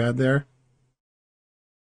was really bad there.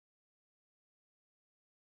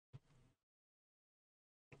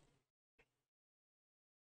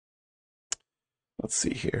 Let's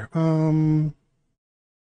see here.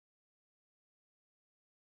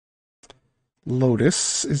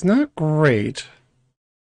 Lotus is not great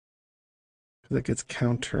because it gets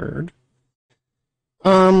countered.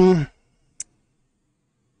 I'm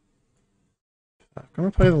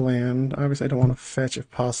gonna play the land. Obviously, I don't want to fetch if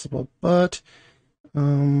possible, but I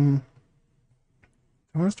want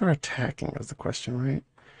to start attacking. Is the question, right?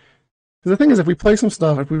 Because the thing is, if we play some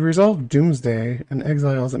stuff, if we resolve Doomsday and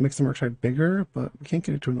Exiles, that makes the Murktide bigger, but we can't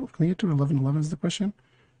get it to can we get to 11/11 is the question,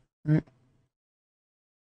 right?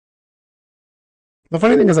 The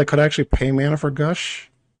funny thing is, I could actually pay mana for Gush,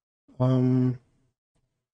 and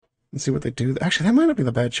see what they do. Actually, that might not be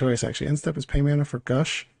the bad choice. Actually, end step is pay mana for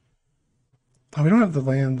Gush. Oh, we don't have the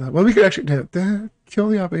land. Well, we could actually kill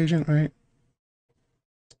the op agent, right?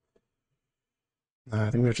 I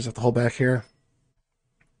think we just have to hold back here.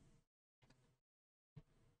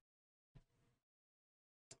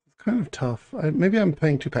 It's kind of tough. Maybe I'm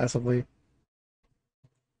playing too passively.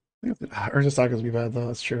 Urza Saga is going to be bad, though.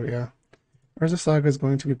 That's true, yeah. Urza Saga is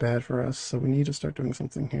going to be bad for us, so we need to start doing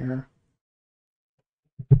something here.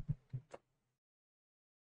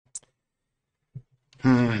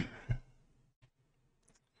 We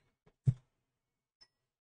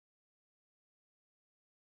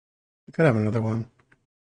could have another one.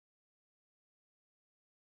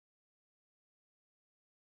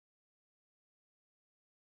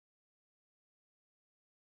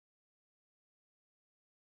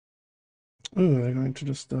 Ooh, they're going to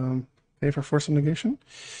just pay for Force of Negation.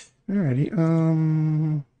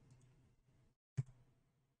 Alrighty.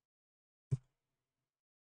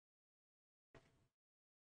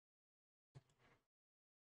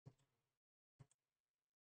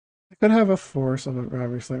 I could have a Force of it,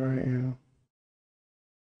 obviously, right? Yeah. And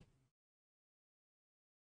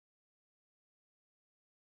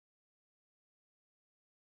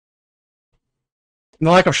the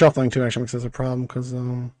lack of shuffling too actually makes this a problem because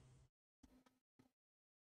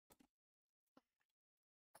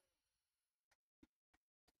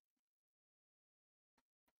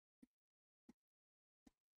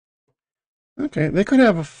okay, they could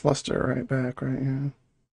have a fluster right back, right? Yeah.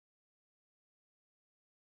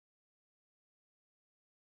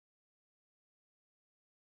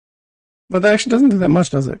 But that actually doesn't do that much,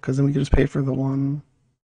 does it? Because then we can just pay for the one.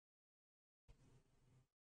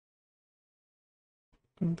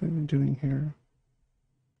 What are they doing here?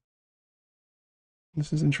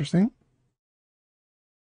 This is interesting.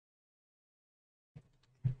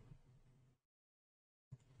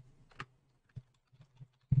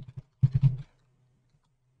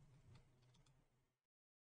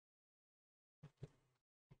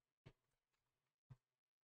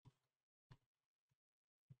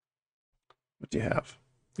 What do you have?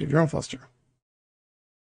 You have your own fluster.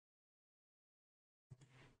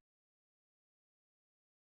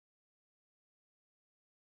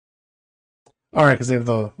 All right, because they have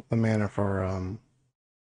the mana for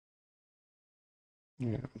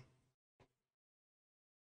yeah.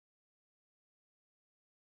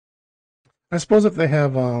 I suppose if they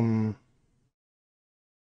have well,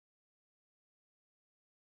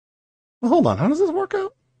 hold on, how does this work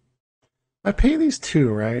out? I pay these two,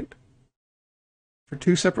 right? For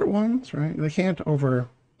two separate ones, right? They can't over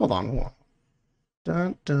hold on, hold on.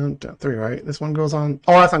 Dun dun dun three, right? This one goes on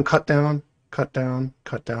that's on cut down, cut down,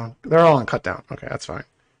 cut down. They're all on cut down. Okay, that's fine.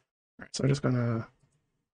 All right, so I'm just gonna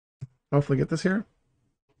hopefully get this here.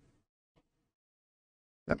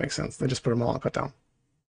 That makes sense. They just put them all on cut down.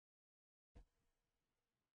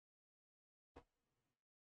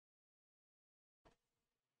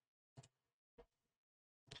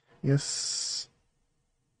 Yes.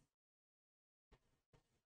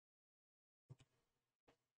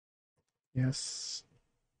 Yes.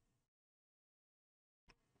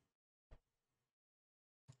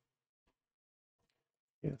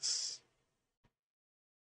 Yes.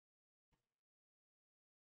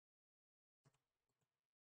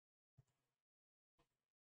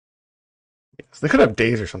 Yes. They could have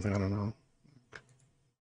days or something. I don't know.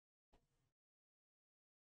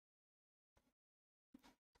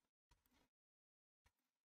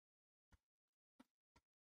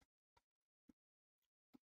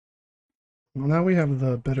 Well, now we have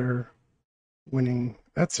the better winning.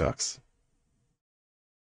 That sucks.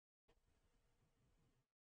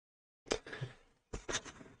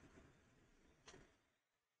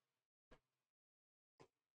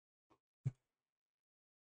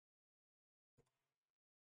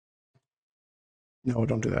 No,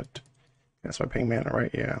 don't do that. That's why paying mana,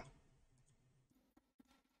 right? Yeah.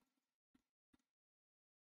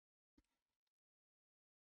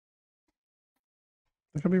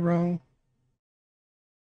 I could be wrong.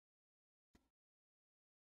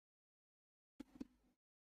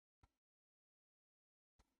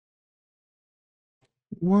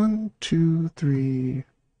 One, two, three,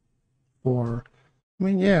 four. I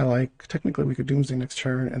mean, yeah, like technically we could Doomsday next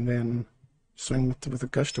turn and then swing with a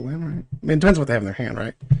gush to win, right? I mean, it depends what they have in their hand,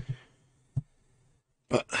 right?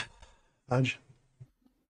 But fudge.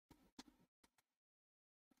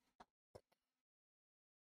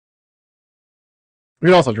 We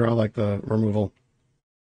could also draw like the removal.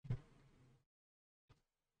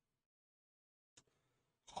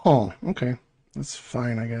 Oh, okay, that's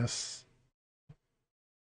fine, I guess.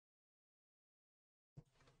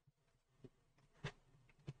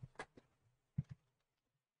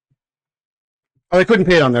 Oh, they couldn't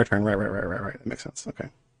pay it on their turn. Right. That makes sense. Okay.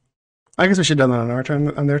 I guess we should have done that on our turn,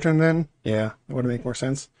 on their turn then. Yeah, it would make more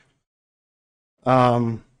sense.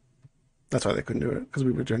 Um, that's why they couldn't do it because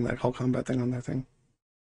we were doing that whole combat thing on their thing.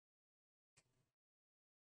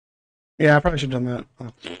 Yeah, I probably should have done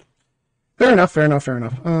that. Fair enough. Fair enough. Fair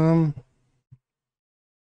enough.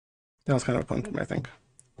 That was kind of a fun for me, I think.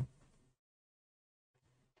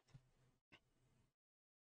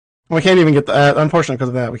 We can't even get the. Unfortunately, because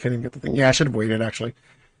of that, we can't even get the thing. Yeah, I should have waited. Actually,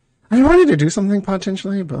 I wanted to do something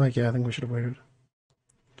potentially, but like, yeah, I think we should have waited.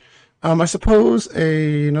 I suppose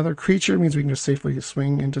another creature means we can just safely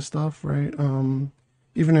swing into stuff, right?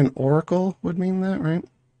 Even an oracle would mean that, right?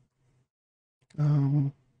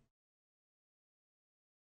 Um,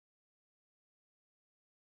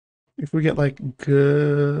 if we get like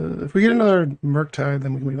good, if we get another Murktide,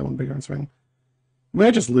 then we can make that one bigger and swing. We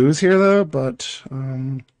might just lose here though, but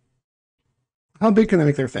how big can they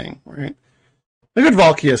make their thing, right? They could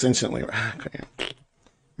Valkyus instantly. Okay.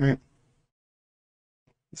 Right.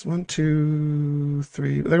 It's one, two,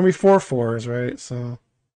 three. They're gonna be four fours, right? So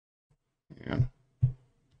yeah.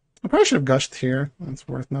 I probably should have gushed here. That's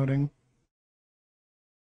worth noting.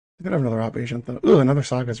 I could have another op agent though. Ooh, another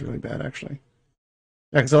saga is really bad actually.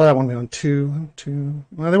 Yeah, because all that one be on two, two.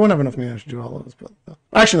 Well, they won't have enough mana to do all those, but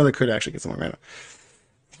actually, no, they could actually get some more mana.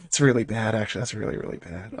 It's really bad, actually. That's really, really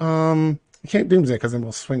bad. You can't Doomsday because then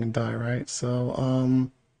we'll swing and die, right? So,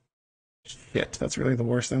 shit, that's really the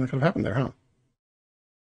worst thing that could have happened there, huh?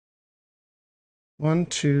 One,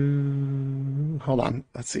 two. Hold on.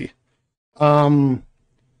 Let's see. Um,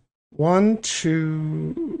 one,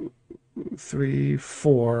 two, three,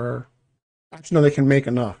 four. Actually, no, they can make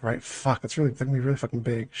enough, right? Fuck, that's gonna be really fucking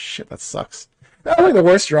big. Shit, that sucks. That was like the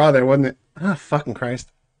worst draw there, wasn't it? Ah, fucking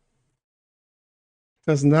Christ.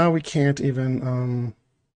 Because now we can't even,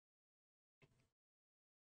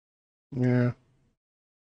 yeah.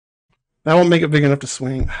 That won't make it big enough to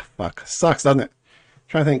swing. Ah, fuck. Sucks, doesn't it? I'm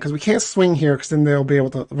trying to think, because we can't swing here, because then they'll be able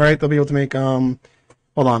to, right? They'll be able to make, hold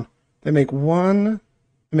on. They make one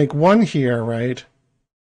here, right?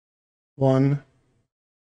 One,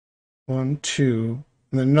 one, two,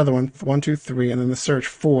 and then another one, one, two, three, and then the search,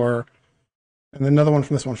 four. And then another one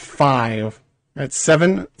from this one, 5. At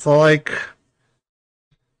 7, so like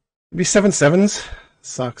maybe 7/7s.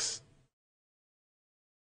 Sucks.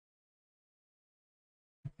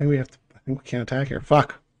 I think we have to. I think we can't attack here.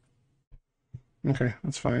 Fuck. Okay,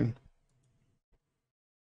 that's fine.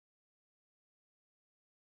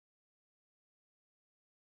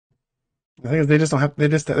 The thing is, they just don't have. They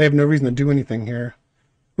have no reason to do anything here.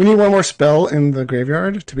 We need one more spell in the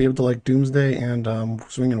graveyard to be able to like Doomsday and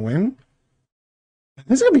swing and win.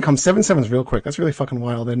 This is gonna become 7/7s real quick. That's really fucking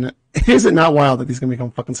wild, isn't it? Is it not wild that these gonna become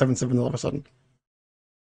fucking 7/7s all of a sudden?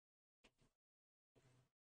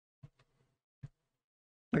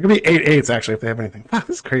 It could be 8/8s actually if they have anything. Fuck,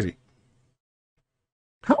 this is crazy.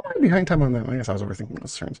 How am I behind time on that? I guess I was overthinking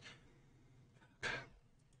those turns.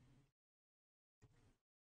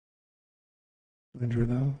 I drew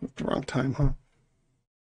the wrong time, huh?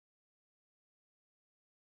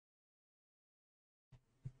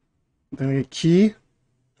 Then I get key.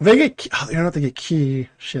 If they get key, oh, you don't have to get key.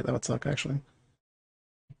 Shit, that would suck actually.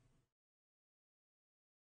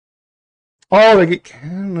 Oh, they get.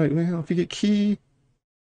 Well, if you get key.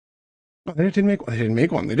 Oh, they didn't make one. They didn't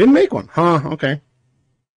make one. They didn't make one. Huh? Okay.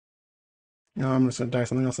 No, I'm just gonna die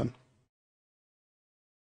something else then.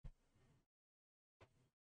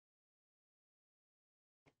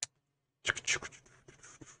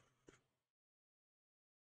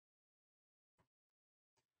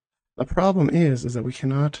 The problem is that we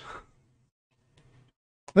cannot.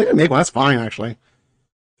 They didn't make one. That's fine actually.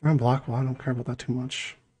 They're on block one. I don't care about that too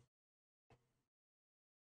much.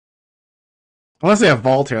 Unless they have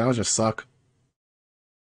vault here, that would just suck.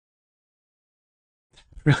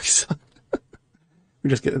 Really suck. We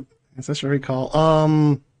just get ancestral recall.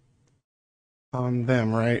 On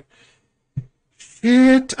them, right?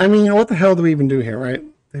 Shit. I mean, what the hell do we even do here, right?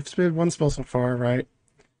 They've spent one spell so far, right?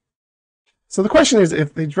 So the question is,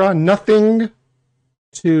 if they draw nothing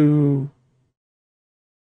to,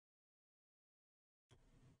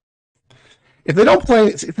 if they don't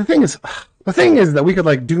play, the thing is that we could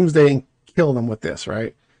like Doomsday and kill them with this,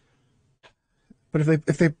 right? But if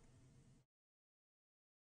they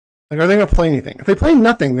like, are they gonna play anything? If they play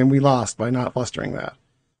nothing, then we lost by not flustering that.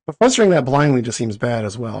 But flustering that blindly just seems bad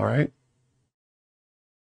as well, right?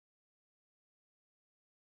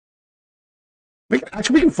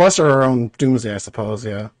 Actually, we can fluster our own Doomsday, I suppose.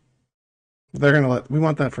 Yeah, they're gonna let. We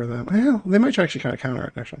want that for them. Well, they might actually kind of counter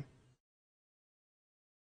it. Actually,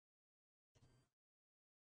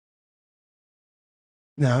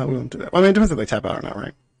 no, we won't do that. I mean, it depends if they tap out or not,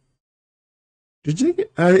 right? Did you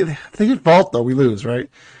get? If they get vault though, we lose, right?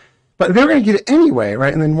 But they were gonna get it anyway,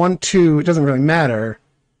 right? And then 1/2, it doesn't really matter.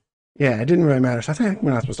 Yeah, it didn't really matter. So I think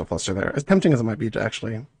we're not supposed to fluster there. As tempting as it might be to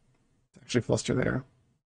actually fluster there.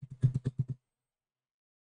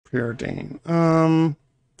 Preordain.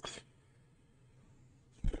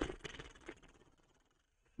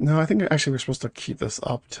 No, I think actually we're supposed to keep this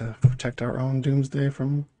up to protect our own Doomsday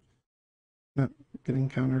from not getting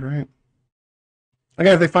countered, right?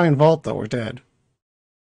 Again, if they find Vault, though, we're dead.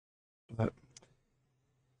 But,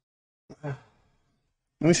 let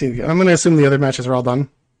me see. I'm going to assume the other matches are all done.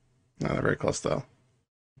 No, they're very close, though.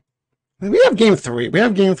 We have game 3. We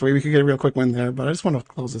have game 3. We could get a real quick win there, but I just want to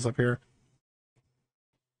close this up here.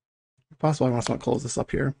 If possible, I want to close this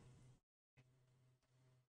up here.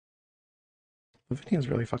 Lavinia is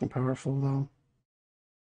really fucking powerful, though.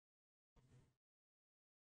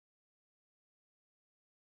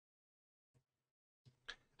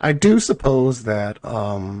 I do suppose that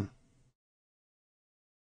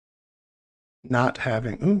not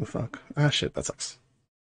having ooh fuck shit, that sucks.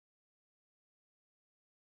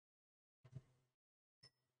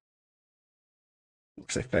 I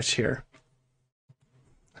wish they fetch here.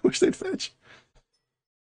 I wish they'd fetch.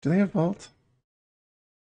 Do they have vault?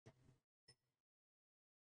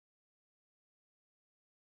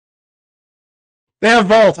 They have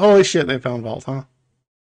vault. Holy shit, they found vault, huh?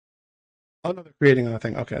 Oh no, they're creating another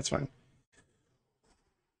thing. Okay, that's fine.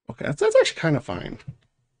 Okay, that's actually kind of fine.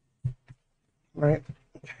 Right?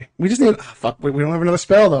 Okay. We just need fuck, we don't have another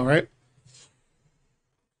spell though, right?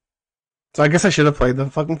 So I guess I should have played the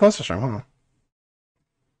fucking Cluster Storm, huh?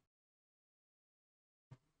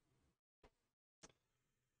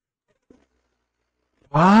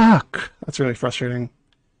 Fuck. That's really frustrating.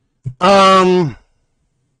 I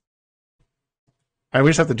we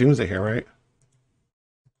just have the Doomsday here, right?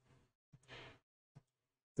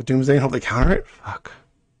 The Doomsday and hope they counter it? Fuck.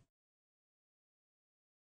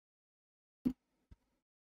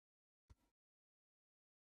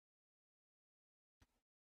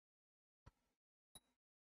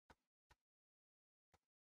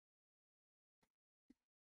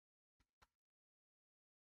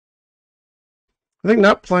 I think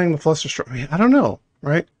not playing the Fluster Storm. I don't know,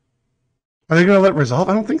 right? Are they going to let it resolve?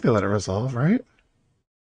 I don't think they let it resolve, right?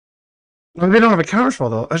 No, they don't have a counter spell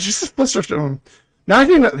though. It's just a Fluster Storm. Now I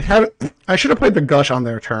think that I should have played the Gush on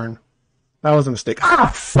their turn. That was a mistake.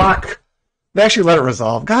 Ah, fuck! They actually let it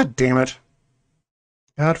resolve. God damn it.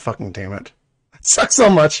 God fucking damn it. That sucks so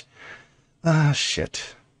much. Ah,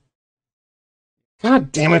 shit.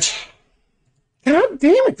 God damn it. God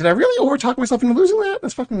damn it. Did I really overtalk myself into losing that?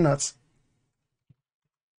 That's fucking nuts.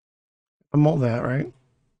 I mold that, right?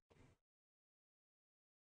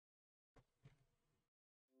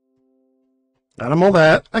 Gotta mold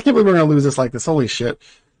that. I can't believe we're gonna lose this like this. Holy shit.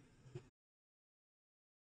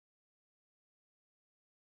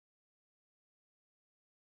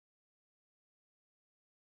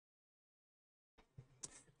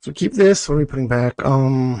 So keep this. What are we putting back?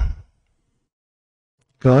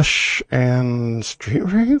 Gush and Street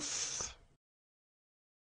Wraith?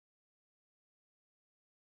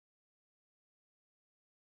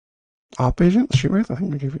 Op Agent? Street Wraith? I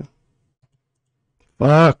think we gave you.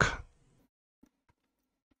 Fuck.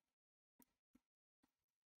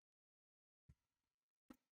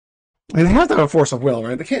 I mean, they have to have a force of will,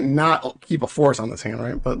 right? They can't not keep a force on this hand,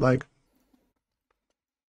 right? But, like...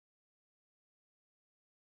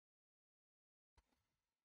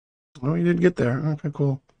 Oh, you did get there. Okay,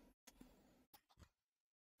 cool.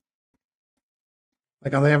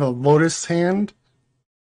 Like, they have a Lotus hand?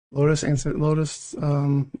 Lotus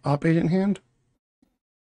Op Agent hand?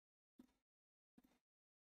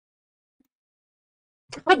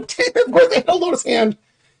 God damn it, where's they have a Lotus hand?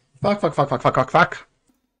 Fuck.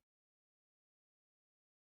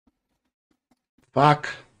 Fuck.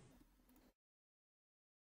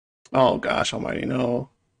 Oh gosh almighty, no.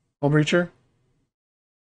 Hull Breacher?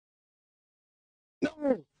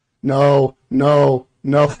 No. No. No.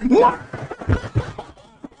 No. No.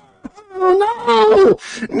 No, no,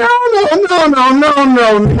 no, no, no, no,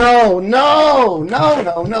 no, no, no, no,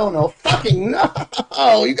 no, no, no, fucking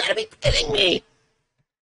no! You gotta be kidding me!